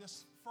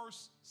this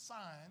first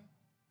sign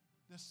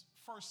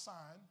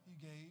he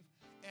gave,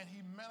 and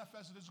he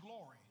manifested his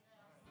glory,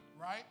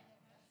 right?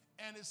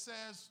 And it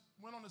says,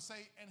 went on to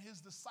say, and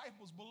his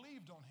disciples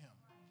believed on him.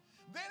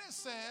 Then it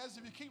says,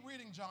 if you keep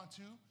reading John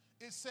 2,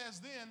 it says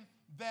then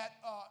that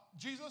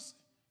Jesus,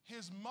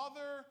 his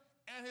mother,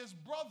 and his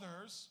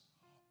brothers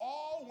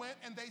all went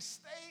and they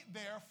stayed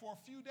there for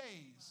a few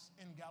days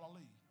in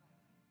Galilee.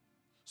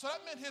 So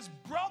that meant his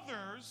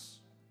brothers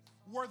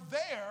were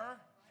there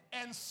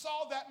and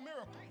saw that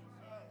miracle.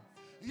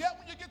 Yet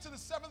when you get to the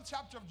 7th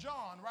chapter of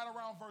John, right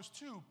around verse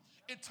 2,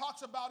 it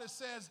talks about, it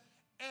says,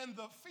 and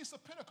the Feast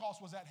of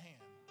Pentecost was at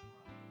hand.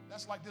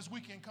 That's like this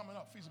weekend coming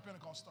up, Feast of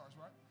Pentecost starts,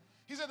 right?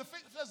 He said the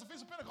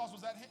Feast of Pentecost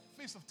was at hand,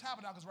 Feast of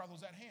Tabernacles rather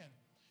was at hand.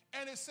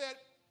 And it said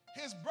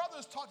his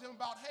brothers talked to him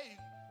about, hey,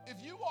 if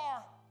you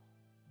are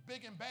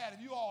big and bad,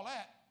 if you all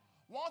that,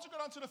 why don't you go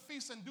down to the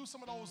feast and do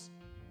some of those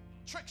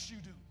tricks you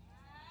do?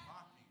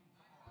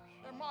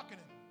 They're mocking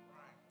him.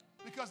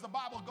 Because the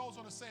Bible goes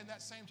on to say in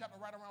that same chapter,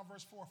 right around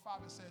verse 4 or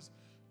 5, it says,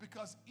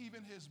 because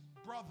even his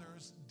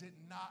brothers did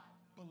not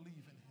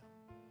believe in him.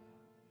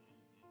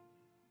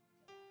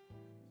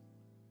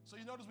 So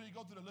you notice when you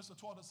go through the list of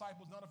 12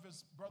 disciples, none of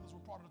his brothers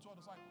were part of the 12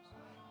 disciples.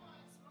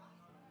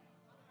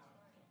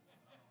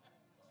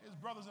 His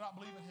brothers did not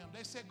believe in him.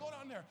 They said, go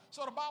down there.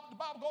 So the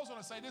Bible goes on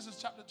to say, this is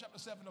chapter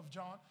 7 of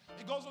John.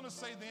 It goes on to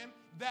say then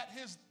that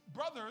his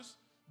brothers,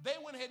 they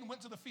went ahead and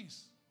went to the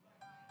feast.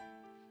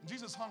 And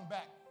Jesus hung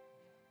back.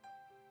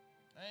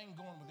 I ain't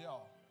going with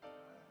y'all.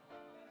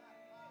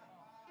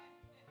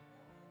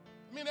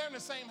 I mean, they're in the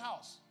same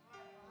house.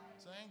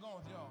 So I ain't going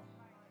with y'all.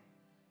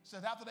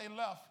 Said after they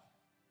left,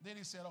 then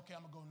he said, okay,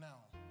 I'm going to go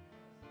now.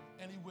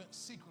 And he went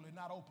secretly,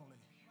 not openly.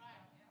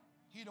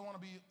 He didn't want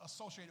to be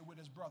associated with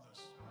his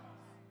brothers.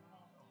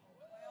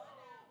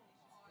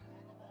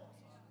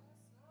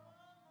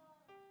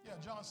 Yeah,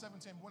 John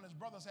 17, when his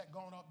brothers had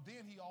gone up,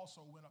 then he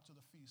also went up to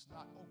the feast,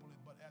 not openly,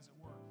 but as it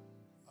were,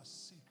 a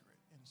secret,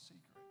 in secret.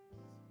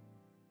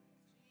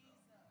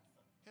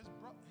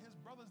 His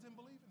brothers didn't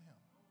believe in him.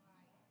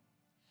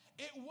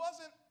 It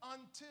wasn't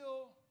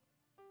until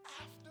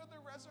after the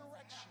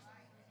resurrection.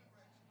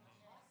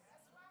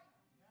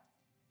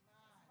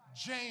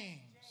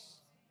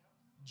 James,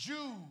 Jude,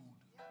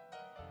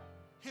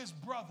 his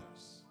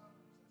brothers,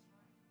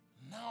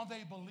 now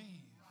they believe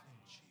in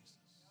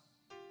Jesus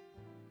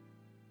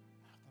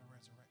after the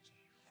resurrection.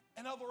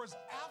 In other words,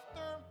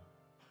 after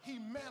he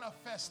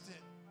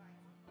manifested,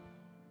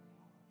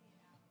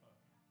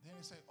 then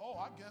he said, oh,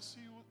 I guess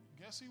he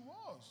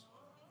was.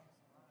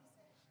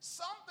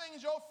 Some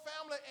things your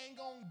family ain't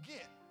gonna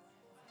get.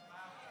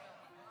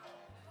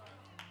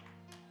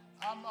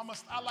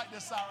 I like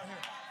this side right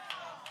here.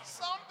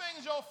 Some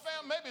things your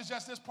family, maybe it's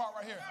just this part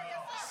right here.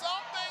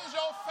 Some things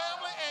your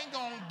family ain't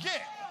gonna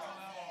get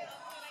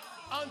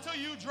until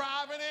you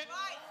driving it,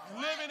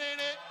 living in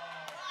it,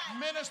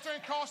 ministering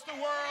across the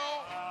world,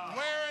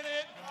 wearing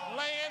it,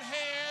 laying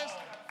hands,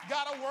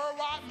 got a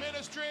worldwide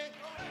ministry.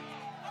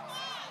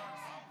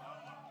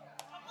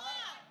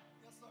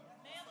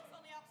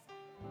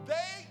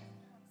 They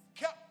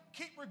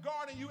keep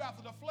regarding you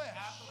after the flesh.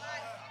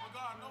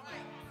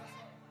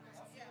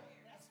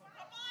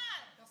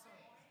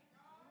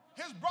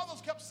 His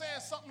brothers kept saying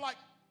something like,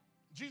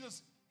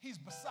 Jesus, he's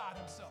beside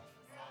himself.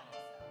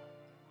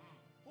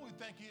 Who do you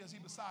think he is?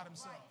 He's beside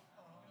himself.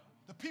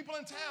 The people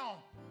in town,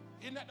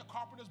 isn't that the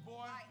carpenter's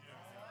boy?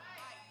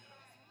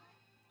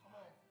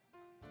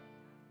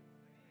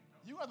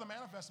 You have to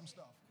manifest some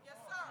stuff. Yes,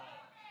 sir.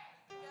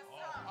 Yes,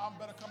 sir. I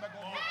better come back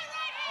over here.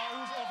 Oh,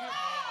 who's over here?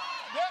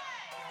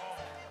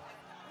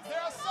 There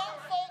are some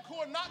folk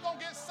who are not going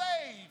to get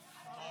saved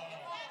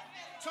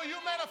till you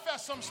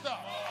manifest some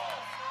stuff.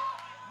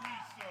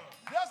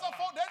 There's some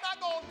folk, they're not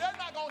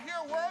going to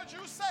hear words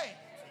you say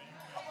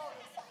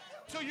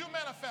till you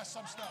manifest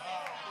some stuff.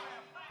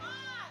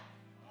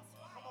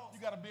 You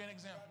got to be an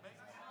example.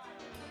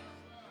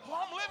 Well,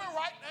 I'm living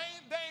right.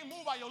 They ain't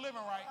moved by your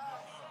living right.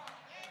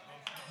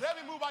 They'll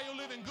be moved by your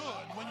living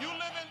good. When you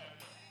living,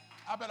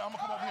 I'm going to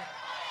come over here.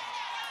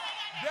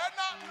 They're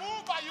not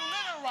moved by you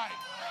living right.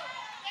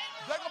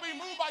 They're going to be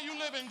moved by you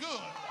living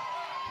good.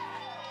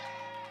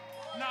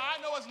 Now,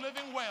 I know it's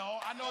living well.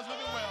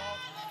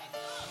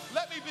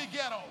 Let me be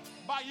ghetto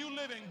by you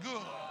living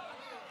good.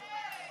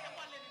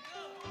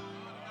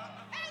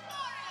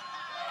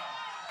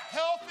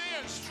 Healthy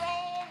and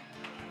strong.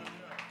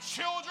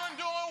 Children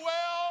doing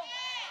well.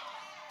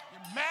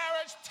 Your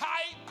marriage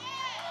tight.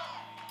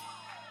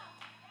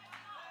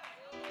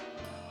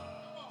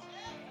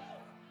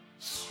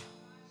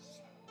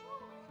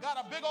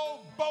 Got a big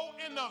old boat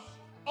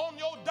on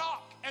your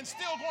dock and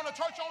still going to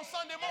church on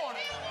Sunday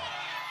morning.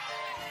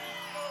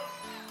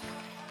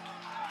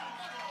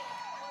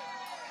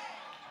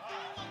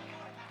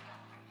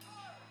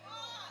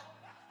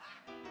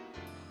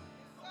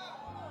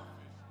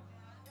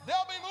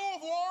 They'll be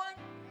moved, Warren,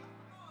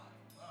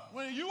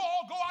 when you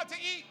all go out to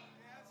eat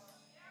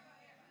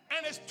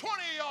and it's 20 of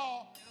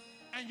y'all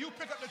and you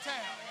pick up the tab.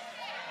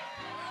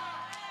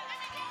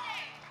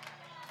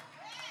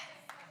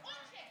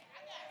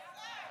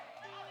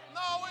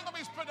 No, we ain't gonna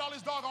be splitting all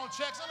these doggone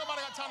checks. Ain't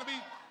nobody got time to be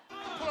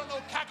putting no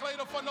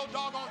calculator for no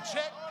doggone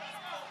check.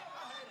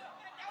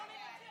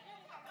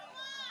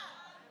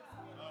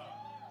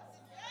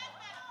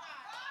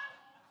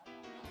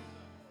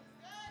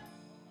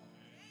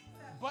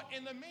 But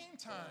in the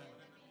meantime,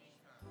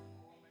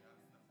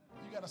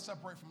 you got to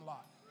separate from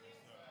Lot.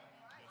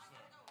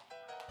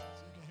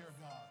 So you can hear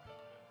God.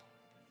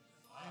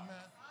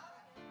 Amen.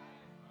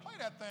 Play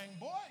that thing,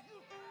 boy.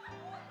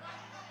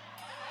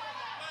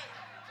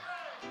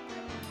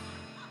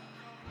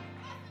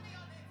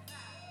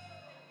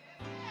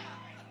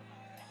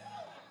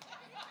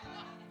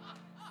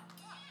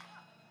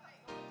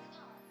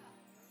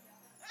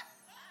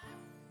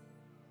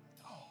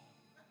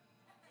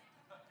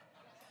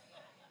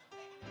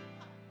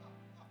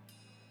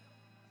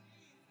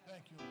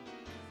 Thank you.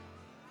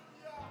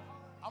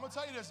 I'm going to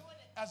tell you this.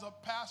 As a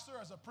pastor,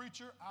 as a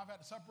preacher, I've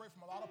had to separate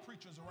from a lot of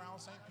preachers around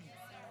St. Peter.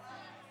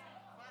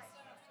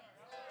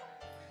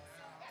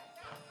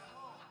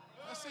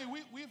 Let's see,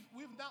 we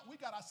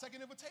got our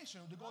second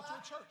invitation to go to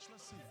a church.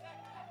 Let's see.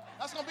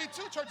 That's going to be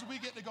 2 churches we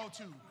get to go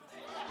to in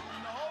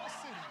the whole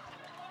city.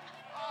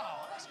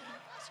 Wow, that's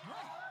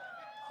great.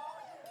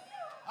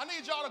 I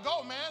need y'all to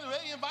go, man.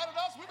 They invited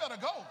us, we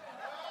better go.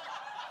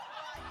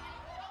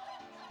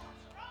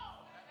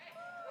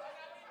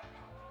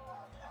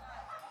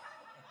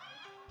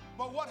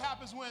 But what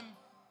happens when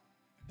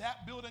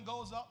that building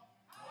goes up?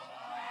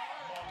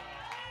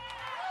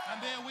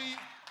 And then we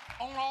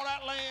own all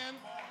that land,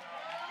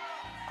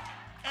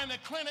 and the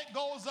clinic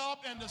goes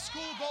up, and the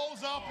school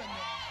goes up, and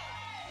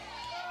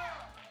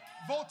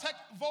the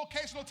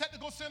vocational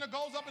technical center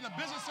goes up, and the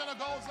business center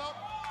goes up.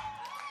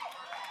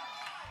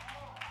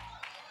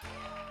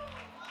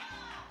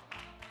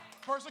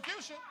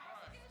 Persecution.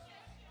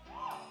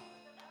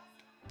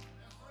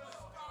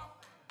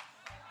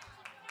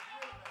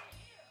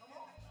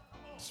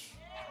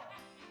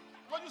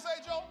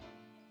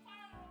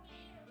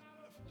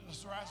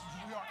 That's right.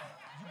 We are.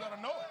 You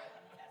better know it.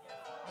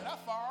 Man,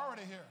 that fire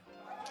already here.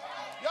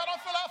 Y'all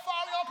don't feel that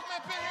fire? Y'all come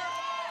up in here.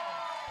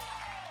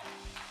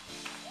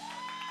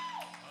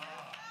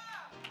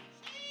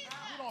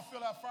 You don't feel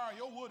that fire.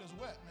 Your wood is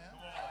wet, man.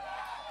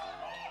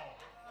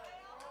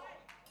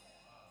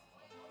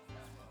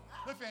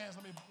 Lift your hands.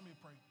 Let me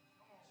pray.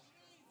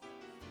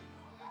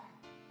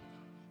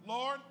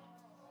 Lord,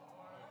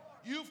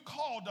 you've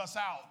called us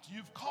out.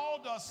 You've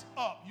called us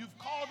up. You've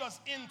called us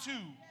into.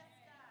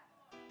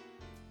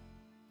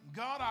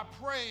 God, I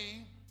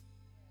pray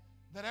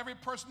that every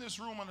person in this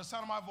room, on the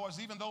sound of my voice,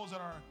 even those that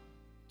are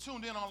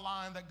tuned in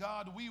online, that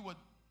God, we would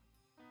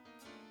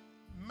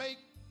make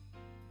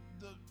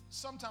the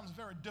sometimes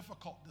very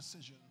difficult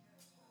decision,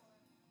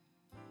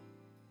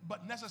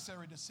 but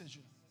necessary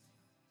decision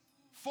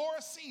for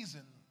a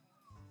season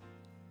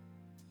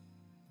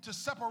to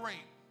separate,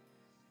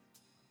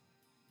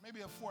 maybe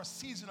for a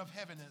season of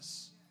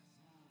heaviness,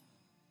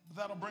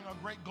 but that'll bring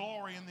a great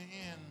glory in the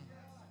end.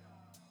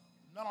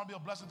 Not only be a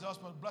blessing to us,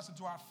 but a blessing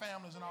to our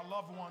families and our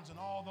loved ones and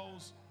all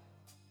those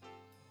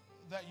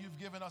that you've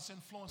given us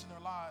influence in their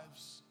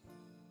lives.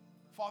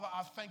 Father,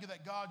 I thank you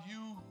that, God,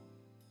 you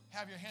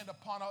have your hand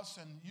upon us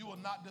and you will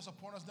not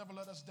disappoint us, never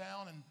let us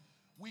down. And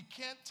we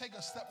can't take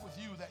a step with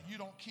you that you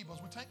don't keep us.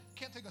 We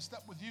can't take a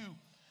step with you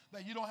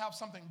that you don't have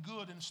something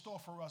good in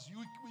store for us.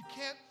 We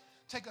can't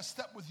take a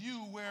step with you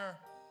where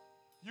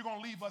you're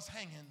going to leave us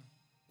hanging.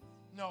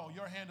 No,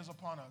 your hand is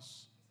upon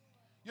us.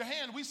 Your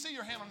hand, we see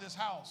your hand on this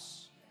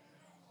house.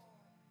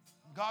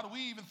 God, we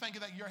even thank you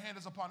that your hand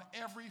is upon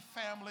every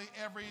family,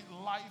 every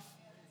life,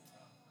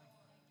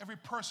 every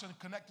person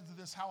connected to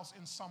this house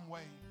in some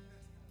way.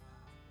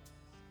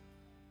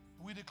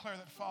 We declare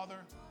that, Father,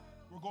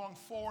 we're going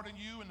forward in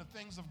you and the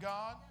things of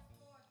God,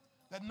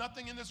 that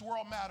nothing in this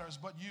world matters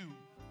but you.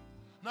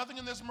 Nothing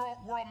in this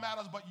world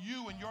matters but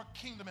you and your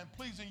kingdom and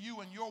pleasing you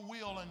and your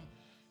will and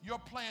your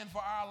plan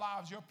for our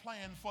lives, your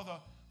plan for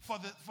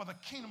the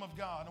kingdom of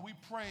God. And we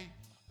pray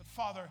that,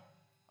 Father,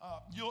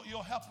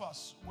 you'll help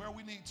us where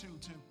we need to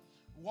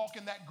walk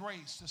in that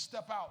grace, to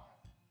step out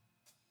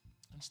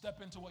and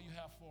step into what you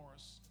have for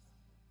us.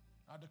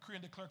 I decree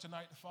and declare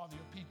tonight, Father,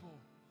 your people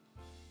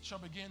shall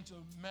begin to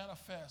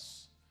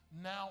manifest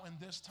now in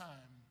this time,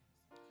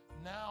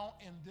 now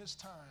in this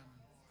time,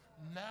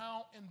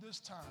 now in this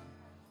time,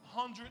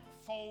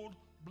 100-fold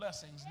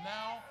blessings,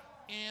 now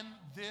in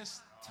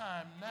this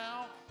time,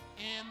 now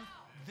in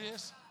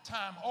this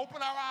time.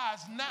 Open our eyes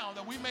now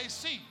that we may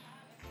see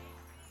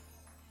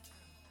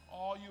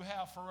all you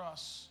have for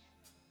us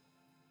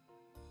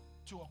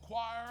to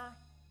acquire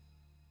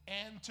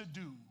and to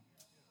do.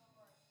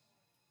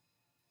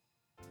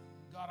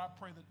 God, I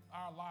pray that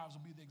our lives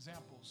will be the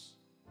examples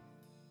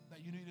that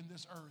you need in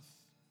this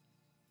earth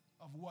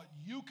of what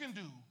you can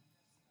do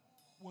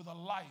with a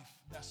life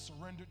that's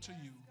surrendered to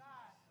you.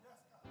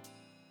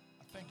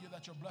 I thank you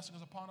that your blessing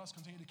is upon us.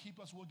 Continue to keep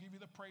us. We'll give you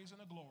the praise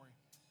and the glory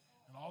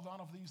and all the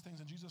honor of these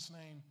things in Jesus'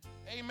 name.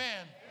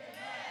 Amen.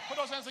 Put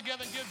those hands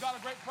together and give God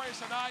a great praise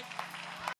tonight.